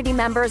community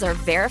members are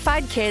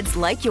verified kids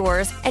like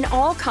yours, and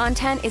all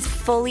content is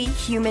fully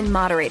human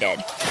moderated.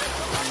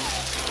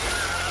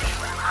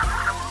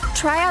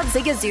 Try out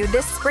Zigazoo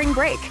this spring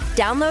break.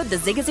 Download the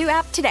Zigazoo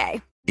app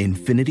today.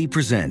 Infinity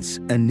presents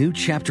a new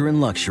chapter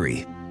in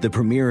luxury, the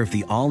premiere of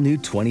the all-new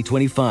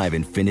 2025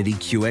 Infinity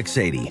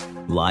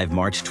QX80, live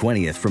March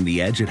 20th from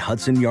the Edge at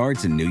Hudson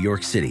Yards in New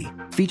York City,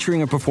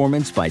 featuring a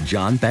performance by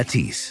John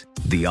Batiste.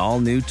 The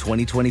all-new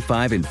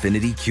 2025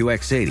 Infinity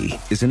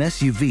QX80 is an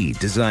SUV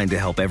designed to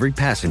help every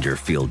passenger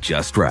feel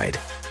just right.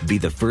 Be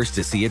the first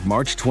to see it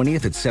March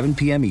 20th at 7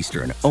 p.m.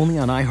 Eastern, only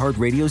on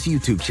iHeartRadio's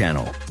YouTube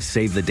channel.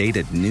 Save the date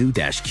at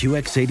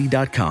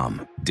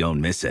new-QX80.com. Don't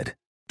miss it.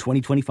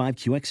 2025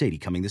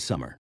 QX80 coming this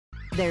summer.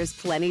 There's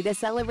plenty to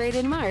celebrate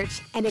in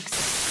March and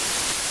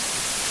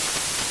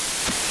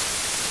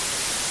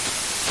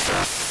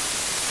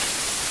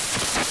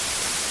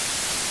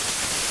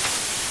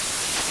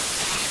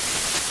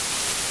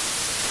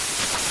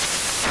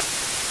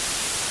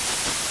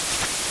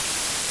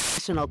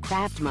National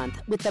Craft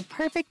Month with the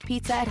perfect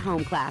pizza at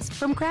home class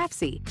from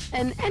Craftsy.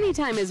 And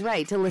anytime is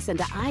right to listen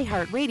to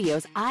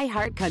iHeartRadio's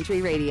iHeart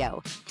Country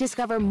Radio.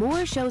 Discover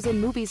more shows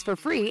and movies for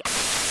free.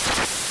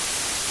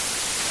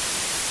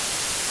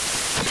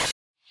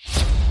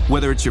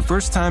 Whether it's your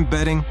first time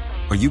betting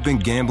or you've been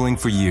gambling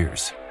for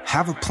years,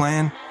 have a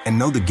plan and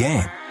know the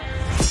game.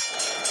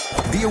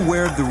 Be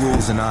aware of the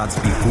rules and odds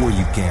before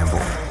you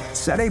gamble.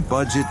 Set a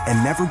budget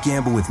and never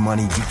gamble with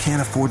money you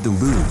can't afford to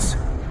lose.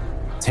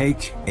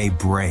 Take a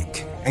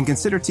break and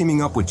consider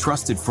teaming up with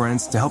trusted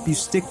friends to help you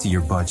stick to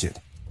your budget.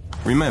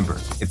 Remember,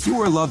 if you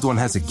or a loved one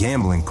has a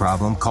gambling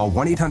problem, call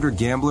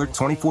 1-800-GAMBLER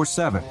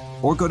 24/7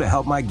 or go to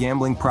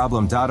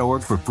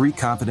helpmygamblingproblem.org for free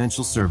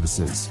confidential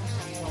services.